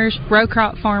farmers, row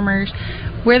crop farmers,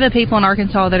 we're the people in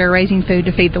Arkansas that are raising food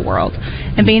to feed the world.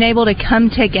 And being able to come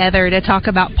together to talk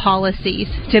about policies,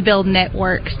 to build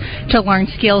networks, to learn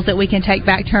skills that we can take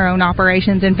back to our own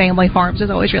operations and family farms is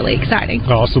always really exciting.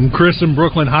 Awesome. Chris and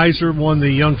Brooklyn Heiser won the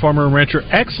Young Farmer and Rancher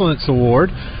Excellence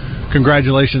Award.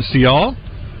 Congratulations to y'all.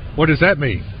 What does that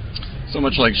mean? So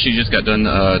much like she just got done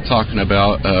talking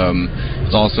about,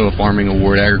 it's also a farming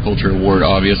award, agriculture award,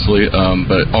 obviously,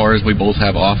 but ours, we both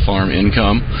have off-farm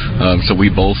income, so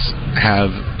we both have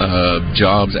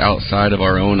jobs outside of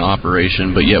our own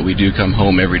operation, but yet we do come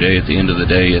home every day at the end of the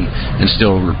day and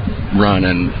still run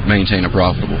and maintain a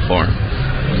profitable farm.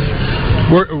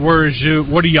 What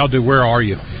do y'all do? Where are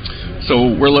you?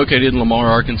 So we're located in Lamar,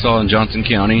 Arkansas, in Johnson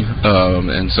County,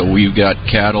 and so we've got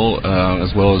cattle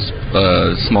as well as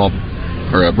small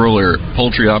or a broiler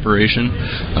poultry operation.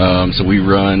 So we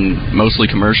run mostly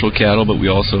commercial cattle, but we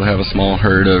also have a small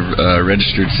herd of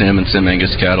registered Sim and Sim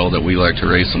Angus cattle that we like to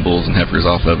raise some bulls and heifers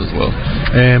off of as well.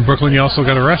 And Brooklyn, you also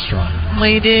got a restaurant.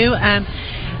 We do.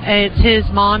 It's his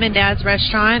mom and dad's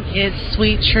restaurant. It's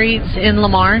Sweet Treats in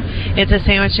Lamar. It's a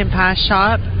sandwich and pie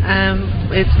shop.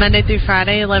 It's Monday through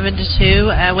Friday, 11 to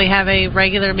 2. We have a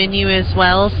regular menu as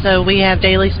well, so we have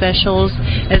daily specials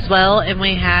as well, and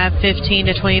we have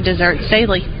 15 to 20 desserts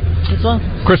daily as well.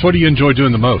 Chris, what do you enjoy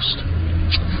doing the most?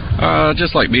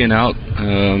 Just like being out.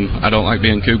 I don't like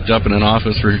being cooped up in an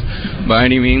office by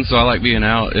any means, so I like being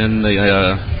out in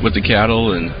the with the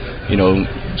cattle and,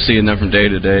 seeing them from day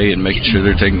to day and making sure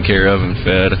they're taken care of and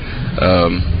fed.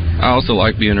 I also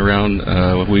like being around.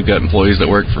 We've got employees that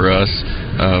work for us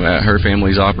at her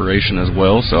family's operation as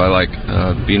well, so I like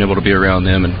being able to be around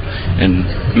them and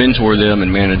mentor them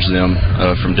and manage them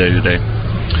from day to day.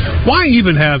 Why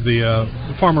even have the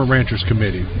Farmer Ranchers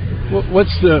Committee?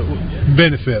 What's the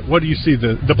benefit? What do you see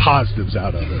the positives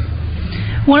out of it?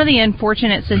 One of the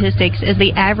unfortunate statistics is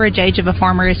the average age of a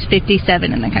farmer is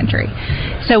 57 in the country.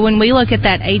 So when we look at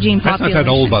that aging population... That's not that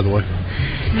old, by the way.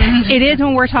 It is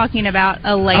when we're talking about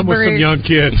a labor... I'm with some young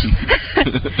kids.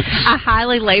 a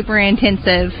highly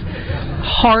labor-intensive,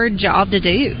 hard job to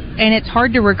do. And it's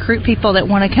hard to recruit people that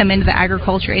want to come into the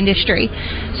agriculture industry.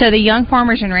 So the Young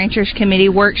Farmers and Ranchers Committee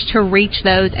works to reach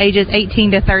those ages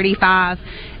 18 to 35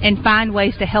 and find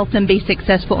ways to help them be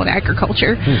successful in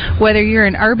agriculture. Whether you're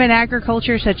in urban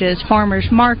agriculture, such as farmers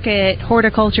market,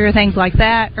 horticulture, things like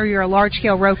that, or you're a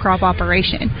large-scale row crop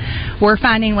operation, we're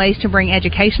finding ways to bring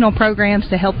educational programs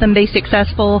to help them be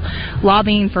successful,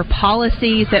 lobbying for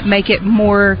policies that make it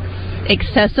more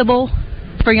accessible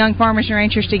for young farmers and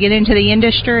ranchers to get into the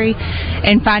industry,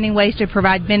 and finding ways to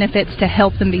provide benefits to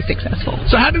help them be successful.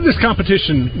 So how did this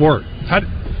competition work?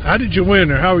 How did you win,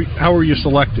 or how were you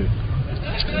selected?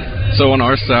 So on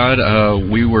our side,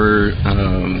 we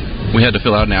had to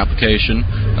fill out an application,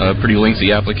 a pretty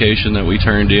lengthy application that we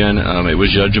turned in. It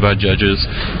was judged by judges.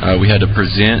 We had to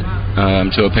present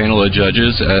to a panel of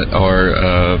judges at our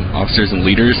Officers and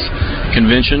Leaders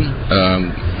Convention.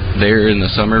 There in the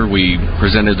summer, we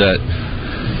presented that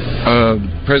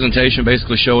presentation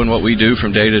basically showing what we do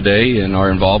from day to day and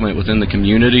our involvement within the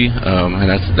community, and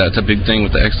that's a big thing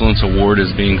with the Excellence Award,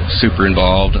 is being super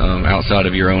involved outside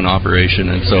of your own operation.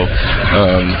 And so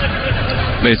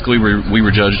basically we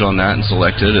were judged on that and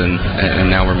selected, and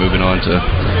now we're moving on to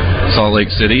Salt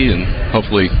Lake City and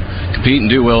hopefully compete and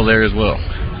do well there as well.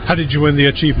 How did you win the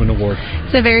Achievement Award?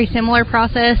 It's a very similar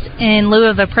process. In lieu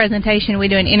of a presentation, we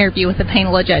do an interview with a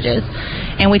panel of judges.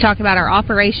 And we talk about our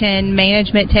operation,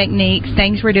 management techniques,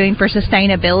 things we're doing for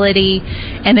sustainability,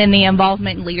 and then the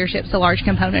involvement and leadership is a large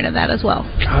component of that as well.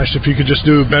 Gosh, if you could just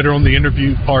do better on the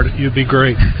interview part, you'd be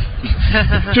great.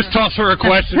 Just toss her a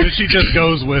question and she just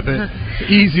goes with it.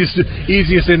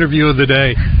 Easiest interview of the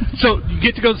day. So you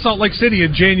get to go to Salt Lake City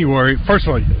in January. First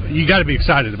of all, you got to be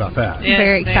excited about that. Yeah,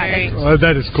 very excited.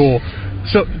 That is cool.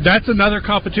 So that's another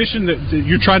competition that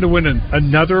you're trying to win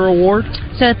another award?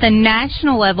 So at the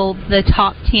national level, the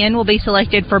top 10 will be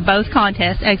selected for both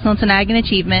contests, Excellence in Ag and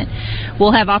Achievement.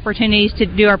 We'll have opportunities to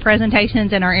do our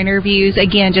presentations and our interviews,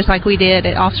 again, just like we did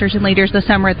at Officers and Leaders this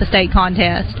summer at the state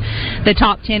contest. The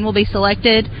top 10 will be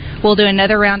selected. We'll do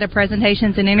another round of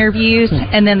presentations and interviews,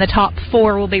 and then the top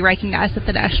 4 will be recognized at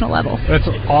the national level. That's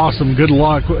awesome. Good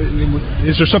luck.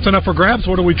 Is there something up for grabs?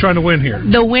 What are we trying to win here?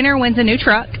 The winner wins a new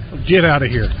truck. Get out of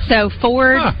here. So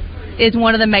Ford is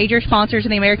one of the major sponsors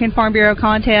of the American Farm Bureau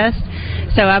contest.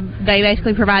 So they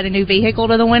basically provide a new vehicle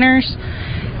to the winners.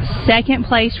 Second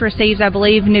place receives, I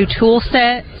believe, new tool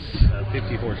sets. A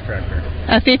 50-horse tractor.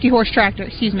 A 50-horse tractor,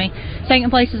 excuse me.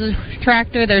 Second place is a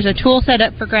tractor. There's a tool set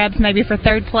up for grabs maybe for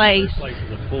third place. Third place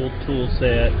is a full tool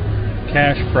set,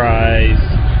 cash prize,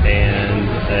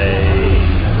 and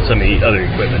some other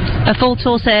equipment. A full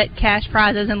tool set, cash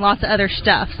prizes, and lots of other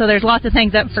stuff. So there's lots of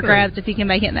things up for grabs if you can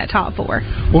make it in that top 4.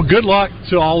 Well, good luck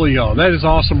to all of y'all. That is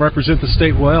awesome. Represent the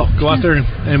state well. Go out there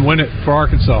and win it for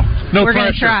Arkansas. We're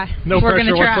going to try. No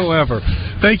pressure whatsoever.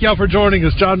 Thank y'all for joining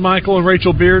us. John Michael and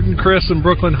Rachel Bearden, Chris and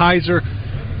Brooklyn Heiser.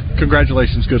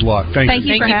 congratulations. Good luck. Thank you.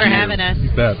 Thank you for having us. You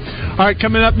bet. All right,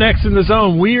 coming up next in the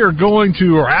zone, we are going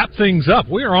to wrap things up.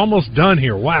 We are almost done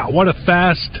here. Wow, what a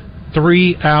fast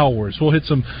 3 hours. We'll hit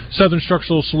some Southern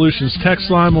Structural Solutions text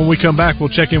line. When we come back, we'll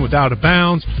check in with Out of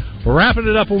Bounds. We're wrapping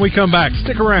it up when we come back.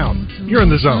 Stick around. You're in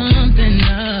the zone.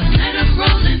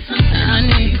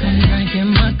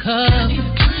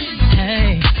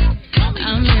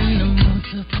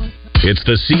 It's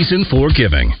the season for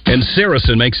giving, and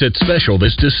Saracen makes it special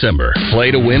this December.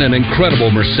 Play to win an incredible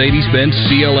Mercedes-Benz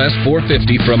CLS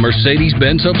 450 from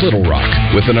Mercedes-Benz of Little Rock.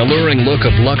 With an alluring look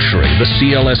of luxury, the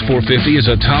CLS 450 is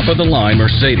a top-of-the-line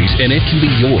Mercedes, and it can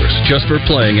be yours just for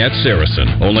playing at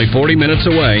Saracen. Only 40 minutes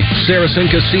away, Saracen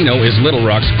Casino is Little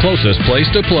Rock's closest place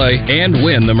to play and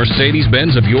win the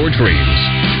Mercedes-Benz of your dreams.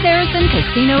 Saracen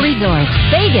Casino Resort,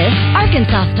 Vegas,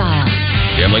 Arkansas style.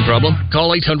 Gambling problem?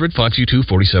 Call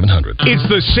 800-522-4700. It's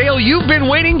the sale you've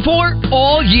been waiting for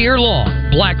all year long.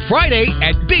 Black Friday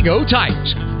at Big O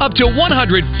Tires. Up to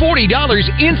 $140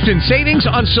 instant savings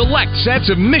on select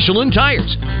sets of Michelin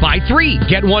tires. Buy 3,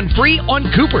 get 1 free on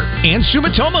Cooper and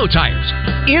Sumitomo tires.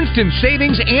 Instant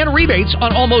savings and rebates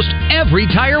on almost every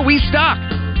tire we stock.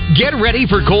 Get ready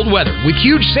for cold weather with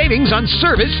huge savings on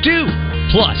service too.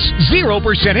 Plus, 0%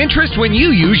 interest when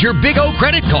you use your Big O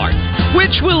credit card,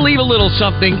 which will leave a little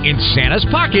something in Santa's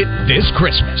pocket this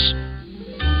Christmas.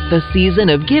 The season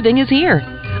of giving is here.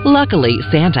 Luckily,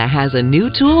 Santa has a new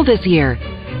tool this year.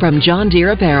 From John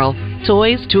Deere apparel,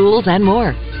 toys, tools, and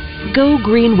more.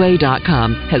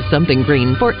 GoGreenway.com has something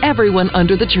green for everyone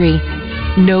under the tree.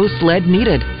 No sled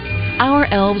needed. Our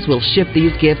elves will ship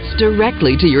these gifts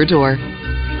directly to your door.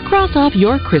 Cross off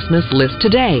your Christmas list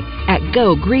today at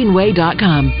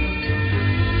GoGreenway.com.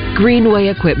 Greenway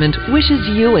Equipment wishes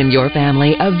you and your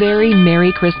family a very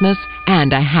Merry Christmas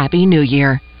and a Happy New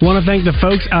Year. Want to thank the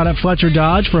folks out at Fletcher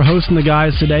Dodge for hosting the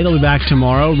guys today. They'll be back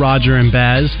tomorrow, Roger and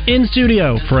Baz, in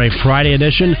studio for a Friday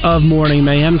edition of Morning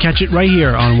Mayhem. Catch it right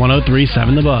here on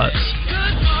 103.7 The Buzz.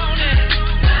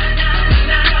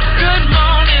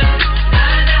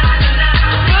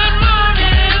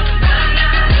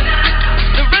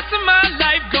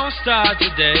 Start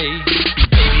today. Baby,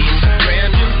 it's a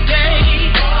brand new day.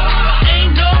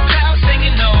 Ain't no clouds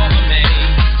hanging over me.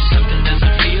 Something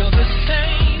doesn't feel the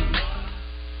same.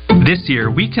 This year,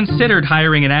 we considered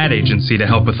hiring an ad agency to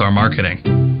help with our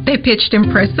marketing. They pitched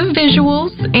impressive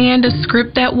visuals and a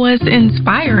script that was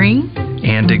inspiring.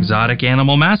 And exotic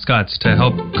animal mascots to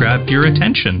help grab your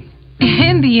attention.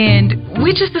 In the end,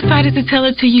 we just decided to tell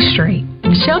it to you straight.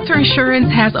 Shelter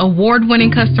Insurance has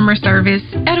award-winning customer service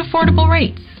at affordable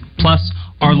rates. Plus,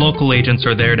 our local agents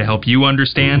are there to help you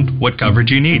understand what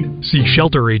coverage you need. See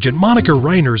Shelter Agent Monica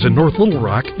Reiners in North Little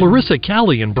Rock, Larissa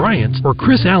Callie in Bryant, or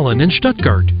Chris Allen in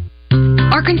Stuttgart.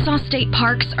 Arkansas State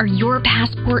Parks are your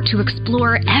passport to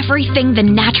explore everything the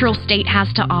natural state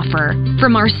has to offer,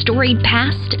 from our storied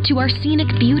past to our scenic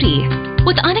beauty.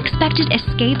 With unexpected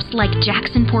escapes like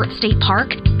Jacksonport State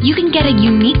Park, you can get a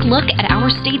unique look at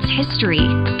our state's history.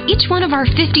 Each one of our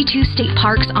 52 state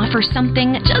parks offers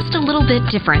something just a little bit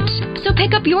different. So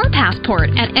pick up your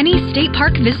passport at any state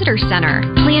park visitor center.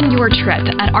 Plan your trip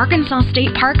at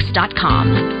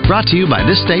arkansasstateparks.com. Brought to you by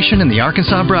this station and the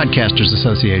Arkansas Broadcasters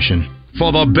Association. For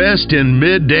the best in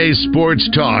midday sports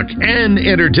talk and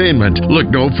entertainment, look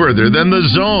no further than The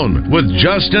Zone with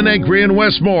Justin Acree and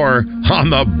Wes Moore on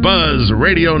the Buzz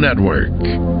Radio Network.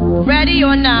 Ready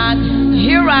or not,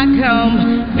 here I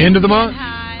come. End of the month.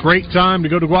 Great time to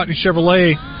go to Gwatney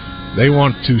Chevrolet. They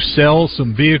want to sell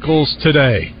some vehicles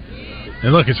today.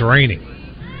 And look, it's raining.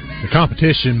 The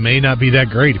competition may not be that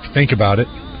great if you think about it.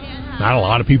 Not a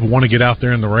lot of people want to get out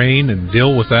there in the rain and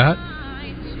deal with that.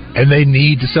 And they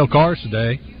need to sell cars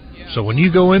today. So when you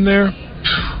go in there,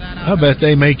 I bet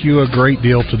they make you a great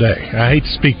deal today. I hate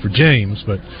to speak for James,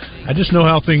 but I just know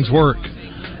how things work.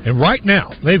 And right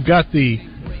now, they've got the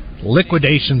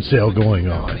liquidation sale going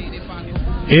on.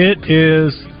 It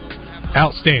is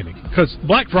outstanding. Because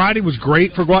Black Friday was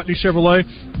great for Gwatney Chevrolet.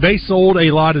 They sold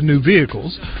a lot of new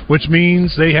vehicles, which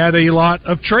means they had a lot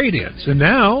of trade-ins. And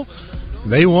now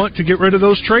they want to get rid of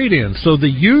those trade-ins. So the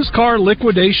used car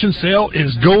liquidation sale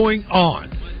is going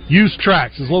on. Used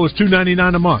Trax as low as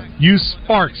 $299 a month. Used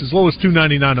Sparks as low as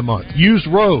 $299 a month. Used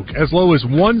Rogue as low as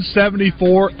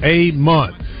 $174 a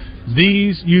month.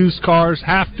 These used cars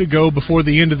have to go before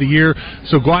the end of the year.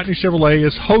 So Gwatney Chevrolet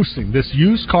is hosting this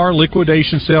used car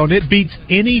liquidation sale, and it beats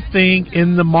anything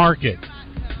in the market.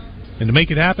 And to make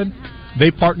it happen,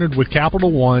 they partnered with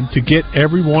Capital One to get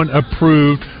everyone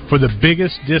approved for the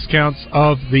biggest discounts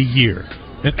of the year.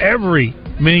 And every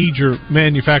major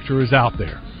manufacturer is out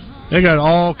there. They got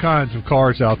all kinds of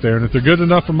cars out there, and if they're good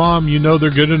enough for Mom, you know they're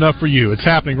good enough for you. It's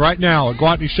happening right now at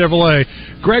Gwatney Chevrolet,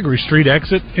 Gregory Street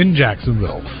exit in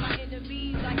Jacksonville.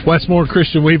 Westmore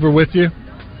Christian Weaver with you.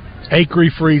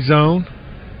 Acre-free zone.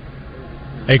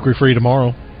 Acre-free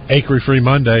tomorrow. Acre-free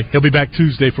Monday. He'll be back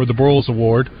Tuesday for the Broyles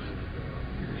Award.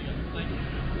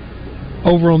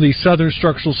 Over on the Southern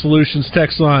Structural Solutions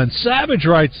text line, Savage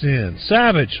writes in.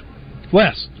 Savage,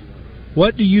 Wes,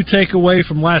 what do you take away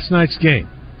from last night's game?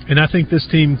 And I think this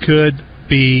team could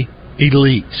be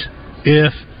elite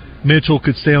if Mitchell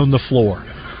could stay on the floor.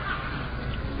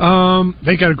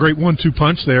 They got a great 1-2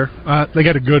 punch there. They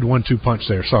got a good 1-2 punch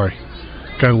there. Sorry,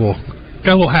 got a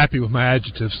little happy with my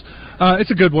adjectives.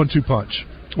 It's a good 1-2 punch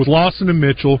with Lawson and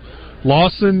Mitchell.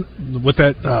 Lawson with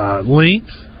that length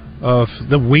of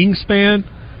the wingspan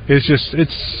is just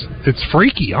it's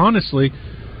freaky. Honestly,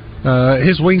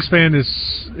 his wingspan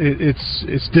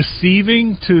it's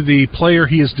deceiving to the player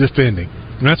he is defending,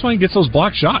 and that's why he gets those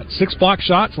block shots. 6 block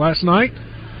shots last night,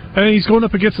 and he's going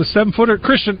up against a 7-footer.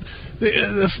 Christian,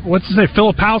 what's his name?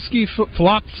 Filipowski?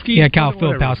 Yeah, Kyle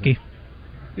Filipowski.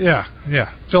 Yeah,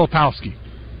 Filipowski.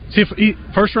 See, if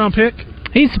first round pick.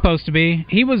 He's supposed to be.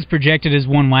 He was projected as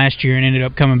one last year and ended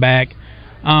up coming back.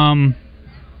 I'm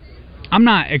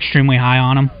not extremely high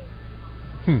on him.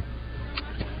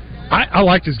 I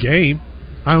liked his game.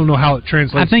 I don't know how it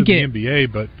translates to the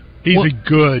NBA, but he's a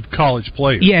good college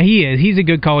player. Yeah, he is. He's a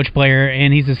good college player,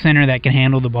 and he's a center that can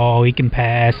handle the ball. He can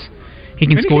pass. He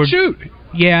can score. He can shoot.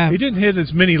 Yeah. He didn't hit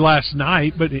as many last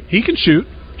night, but he can shoot.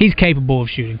 He's capable of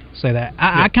shooting. Say that.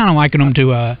 I kind of liken him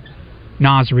to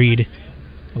Naz Reid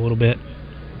a little bit.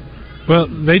 Well,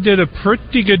 they did a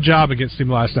pretty good job against him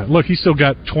last night. Look, he still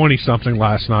got 20-something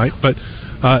last night, but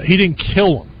he didn't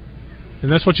kill him.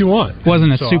 And that's what you want.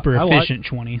 Wasn't a super efficient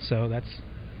 20, so that's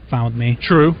fine with me.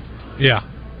 True. Yeah.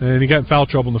 And he got in foul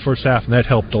trouble in the first half, and that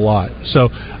helped a lot. So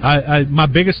my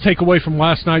biggest takeaway from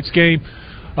last night's game,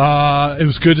 it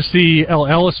was good to see El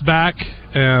Ellis back,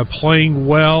 playing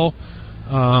well.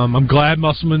 I'm glad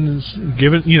Musselman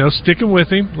is sticking with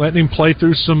him, letting him play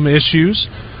through some issues.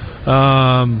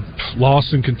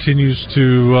 Lawson continues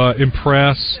to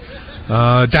impress.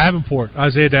 Isaiah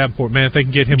Davenport, man, if they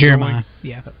can get him Jeremiah,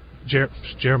 going.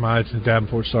 Jeremiah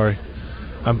Davenport, sorry.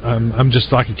 I'm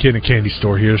just like a kid in a candy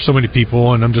store here. There's so many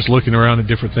people, and I'm just looking around at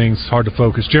different things. It's hard to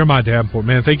focus. Jeremiah Davenport,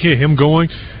 man, if they get him going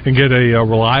and get a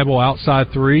reliable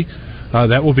outside three,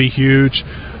 that will be huge.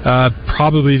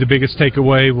 Probably the biggest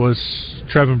takeaway was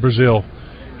Trevin Brazile.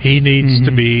 He needs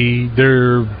to be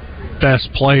their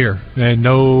best player, and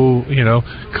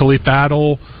Khalif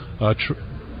Adel,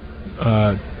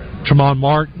 Tremont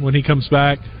Martin when he comes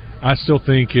back. I still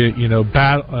think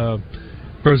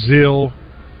Brazile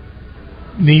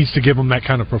needs to give him that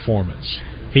kind of performance.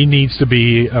 He needs to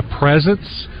be a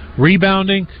presence,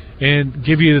 rebounding, and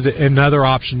give you another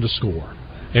option to score.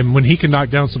 And when he can knock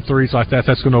down some threes like that,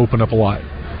 that's going to open up a lot.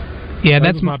 Yeah,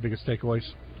 that's my biggest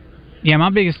takeaways. Yeah, my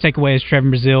biggest takeaway is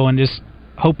Trevin Brazile, and just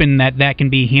hoping that can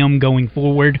be him going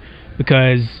forward,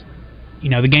 because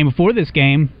the game before this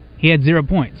game he had 0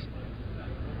 points.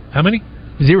 How many?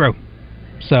 0.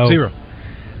 So 0.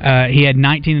 He had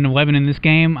 19 and 11 in this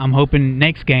game. I'm hoping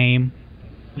next game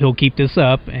he'll keep this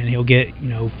up and he'll get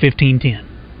 15-10.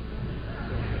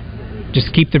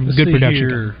 Just keep the good production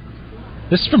going.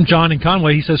 This is from John in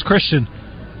Conway. He says, Christian,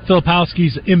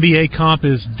 Filipowski's NBA comp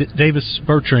is Davis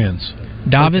Bertans.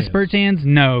 Davis Bertans?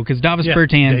 No, because Davis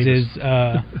Bertans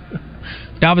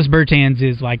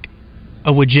is like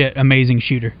a legit amazing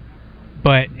shooter,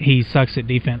 but he sucks at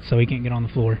defense, so he can't get on the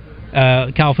floor.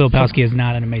 Kyle Filipowski is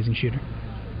not an amazing shooter.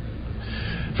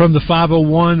 From the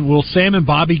 501, will Sam and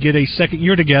Bobby get a second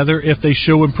year together if they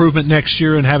show improvement next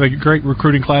year and have a great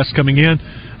recruiting class coming in?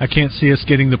 I can't see us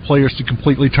getting the players to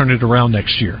completely turn it around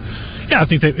next year. Yeah, I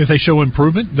think that if they show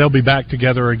improvement, they'll be back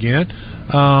together again.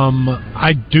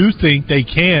 I do think they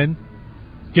can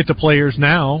get the players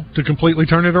now to completely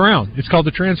turn it around. It's called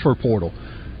the transfer portal.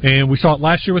 And we saw it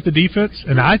last year with the defense,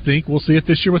 and I think we'll see it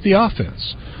this year with the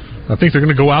offense. I think they're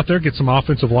going to go out there, get some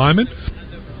offensive linemen,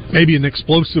 maybe an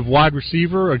explosive wide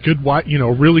receiver, a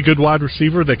really good wide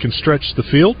receiver that can stretch the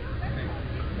field.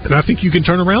 And I think you can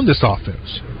turn around this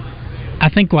offense. I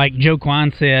think, like Joe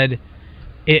Klein said,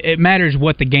 it matters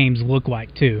what the games look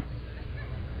like too.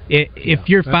 If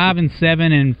you're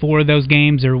 5-7 and 4 of those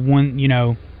games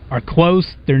are close,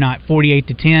 they're not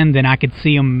 48-10, then I could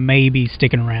see them maybe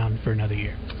sticking around for another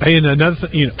year. Hey, and another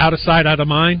thing, out of sight, out of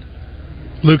mind.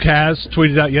 Luke Haas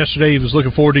tweeted out yesterday he was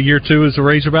looking forward to year 2 as a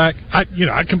Razorback. I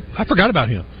forgot about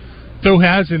him. Throw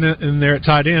Haas in there at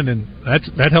tight end, and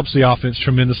that helps the offense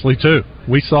tremendously too.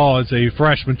 We saw as a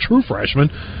freshman, true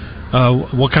freshman,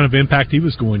 what kind of impact he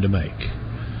was going to make.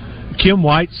 Kim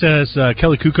White says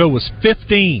Kelly Kuko was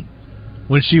 15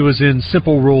 when she was in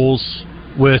Simple Rules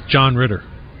with John Ritter.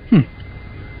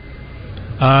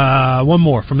 One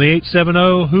more from the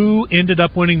 870. Who ended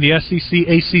up winning the SEC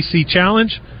ACC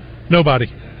Challenge?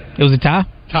 Nobody. It was a tie?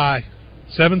 Tie.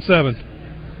 7-7.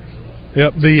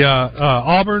 Yep. The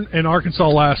Auburn and Arkansas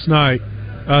last night,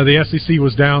 the SEC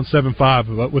was down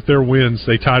 7-5, but with their wins,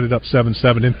 they tied it up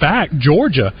 7-7. In fact,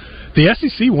 Georgia, the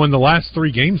SEC won the last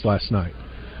 3 games last night.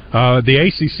 The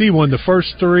ACC won the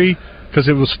first 3 because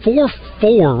it was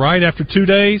 4-4 right after 2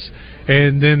 days,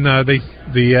 and then the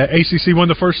ACC won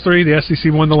the first 3, the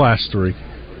SEC won the last 3.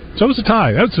 So it was a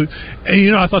tie.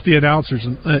 I thought the announcers,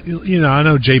 I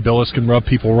know Jay Billis can rub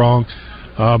people wrong,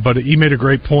 but he made a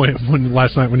great point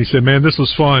last night when he said, man, this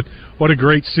was fun. What a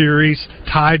great series.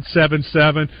 Tied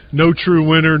 7-7. No true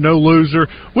winner, no loser.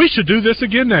 We should do this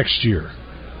again next year.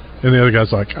 And the other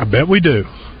guy's like, I bet we do.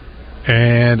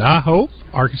 And I hope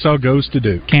Arkansas goes to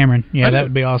Duke. Cameron, that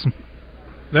would be awesome.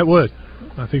 That would.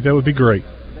 I think that would be great.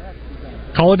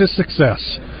 Call it a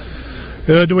success.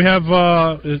 Do we have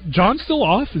is John still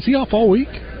off? Is he off all week?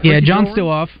 Yeah, John's still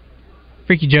off.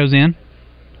 Freaky Joe's in.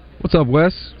 What's up,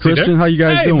 Wes? Christian, how you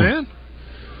guys doing? Man.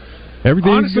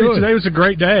 Everything's Honestly, good. Today was a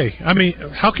great day. I mean,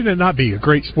 how can it not be a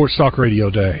great sports talk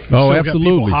radio day? Oh, absolutely. absolutely.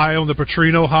 Got people high on the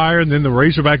Petrino hire, and then the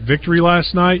Razorback victory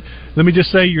last night. Let me just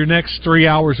say, your next 3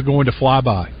 hours are going to fly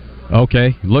by.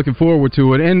 Okay, looking forward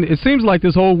to it. And it seems like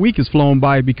this whole week has flown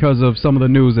by because of some of the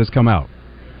news that's come out.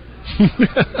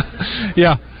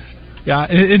 Yeah,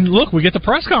 and look, we get the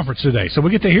press conference today, so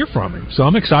we get to hear from him. So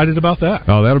I'm excited about that.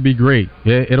 Oh, that'll be great.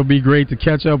 It'll be great to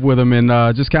catch up with him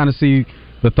and just kind of see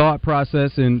the thought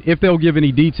process and if they'll give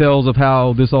any details of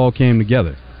how this all came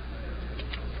together.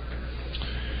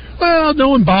 Well,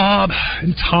 knowing Bob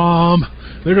and Tom,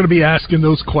 they're going to be asking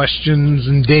those questions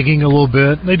and digging a little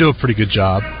bit. They do a pretty good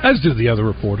job, as do the other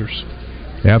reporters.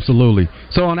 Absolutely.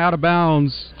 So on Out of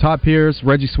Bounds, Todd Pierce,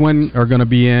 Reggie Swin are going to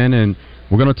be in, and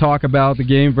we're going to talk about the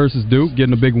game versus Duke,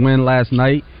 getting a big win last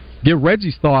night. Get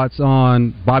Reggie's thoughts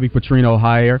on Bobby Petrino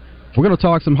hire. We're going to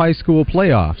talk some high school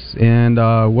playoffs and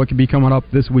what could be coming up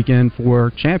this weekend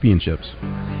for championships.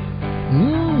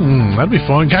 That'd be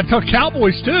fun. Got to talk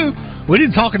Cowboys, too. We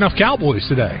didn't talk enough Cowboys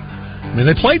today. I mean,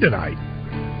 they played tonight.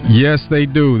 Yes, they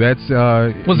do. That's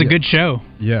was a good show.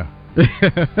 Yeah.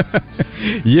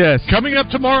 Yes. Coming up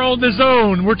tomorrow on The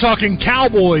Zone, we're talking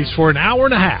Cowboys for an hour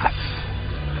and a half.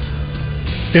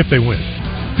 If they win.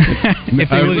 If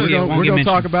they lose, we're going to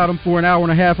talk about them for an hour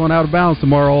and a half on Out of Bounds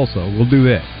tomorrow also. We'll do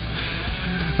that.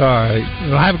 All right.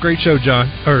 Well, have a great show, John.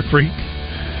 Or Free.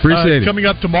 Appreciate it. Coming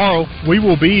up tomorrow, we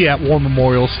will be at War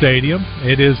Memorial Stadium.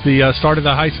 It is the start of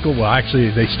the high school. Well,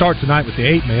 actually, they start tonight with the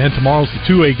 8-man. Tomorrow's the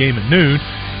 2A game at noon.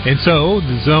 And so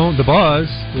the Buzz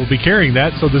will be carrying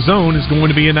that. So the Zone is going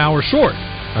to be an hour short,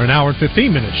 or an hour and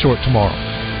 15 minutes short tomorrow.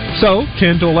 So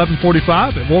 10 to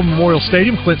 11:45 at War Memorial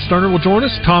Stadium. Clint Sterner will join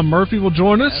us. Tom Murphy will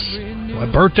join us.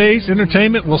 Birthdays,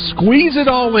 entertainment. We'll squeeze it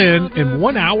all in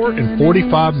 1 hour and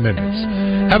 45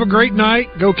 minutes. Have a great night.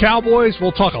 Go Cowboys.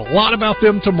 We'll talk a lot about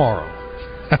them tomorrow.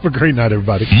 Have a great night,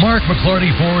 everybody. Mark McClarty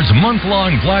Ford's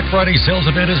month-long Black Friday sales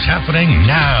event is happening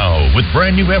now with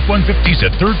brand new F-150s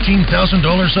at $13,000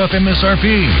 off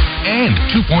MSRP and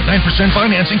 2.9%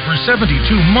 financing for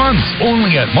 72 months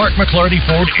only at Mark McClarty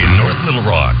Ford in North Little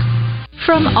Rock.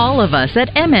 From all of us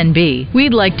at MNB,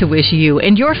 we'd like to wish you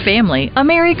and your family a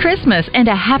Merry Christmas and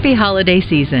a happy holiday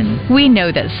season. We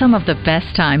know that some of the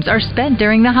best times are spent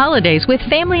during the holidays with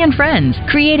family and friends,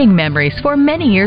 creating memories for many years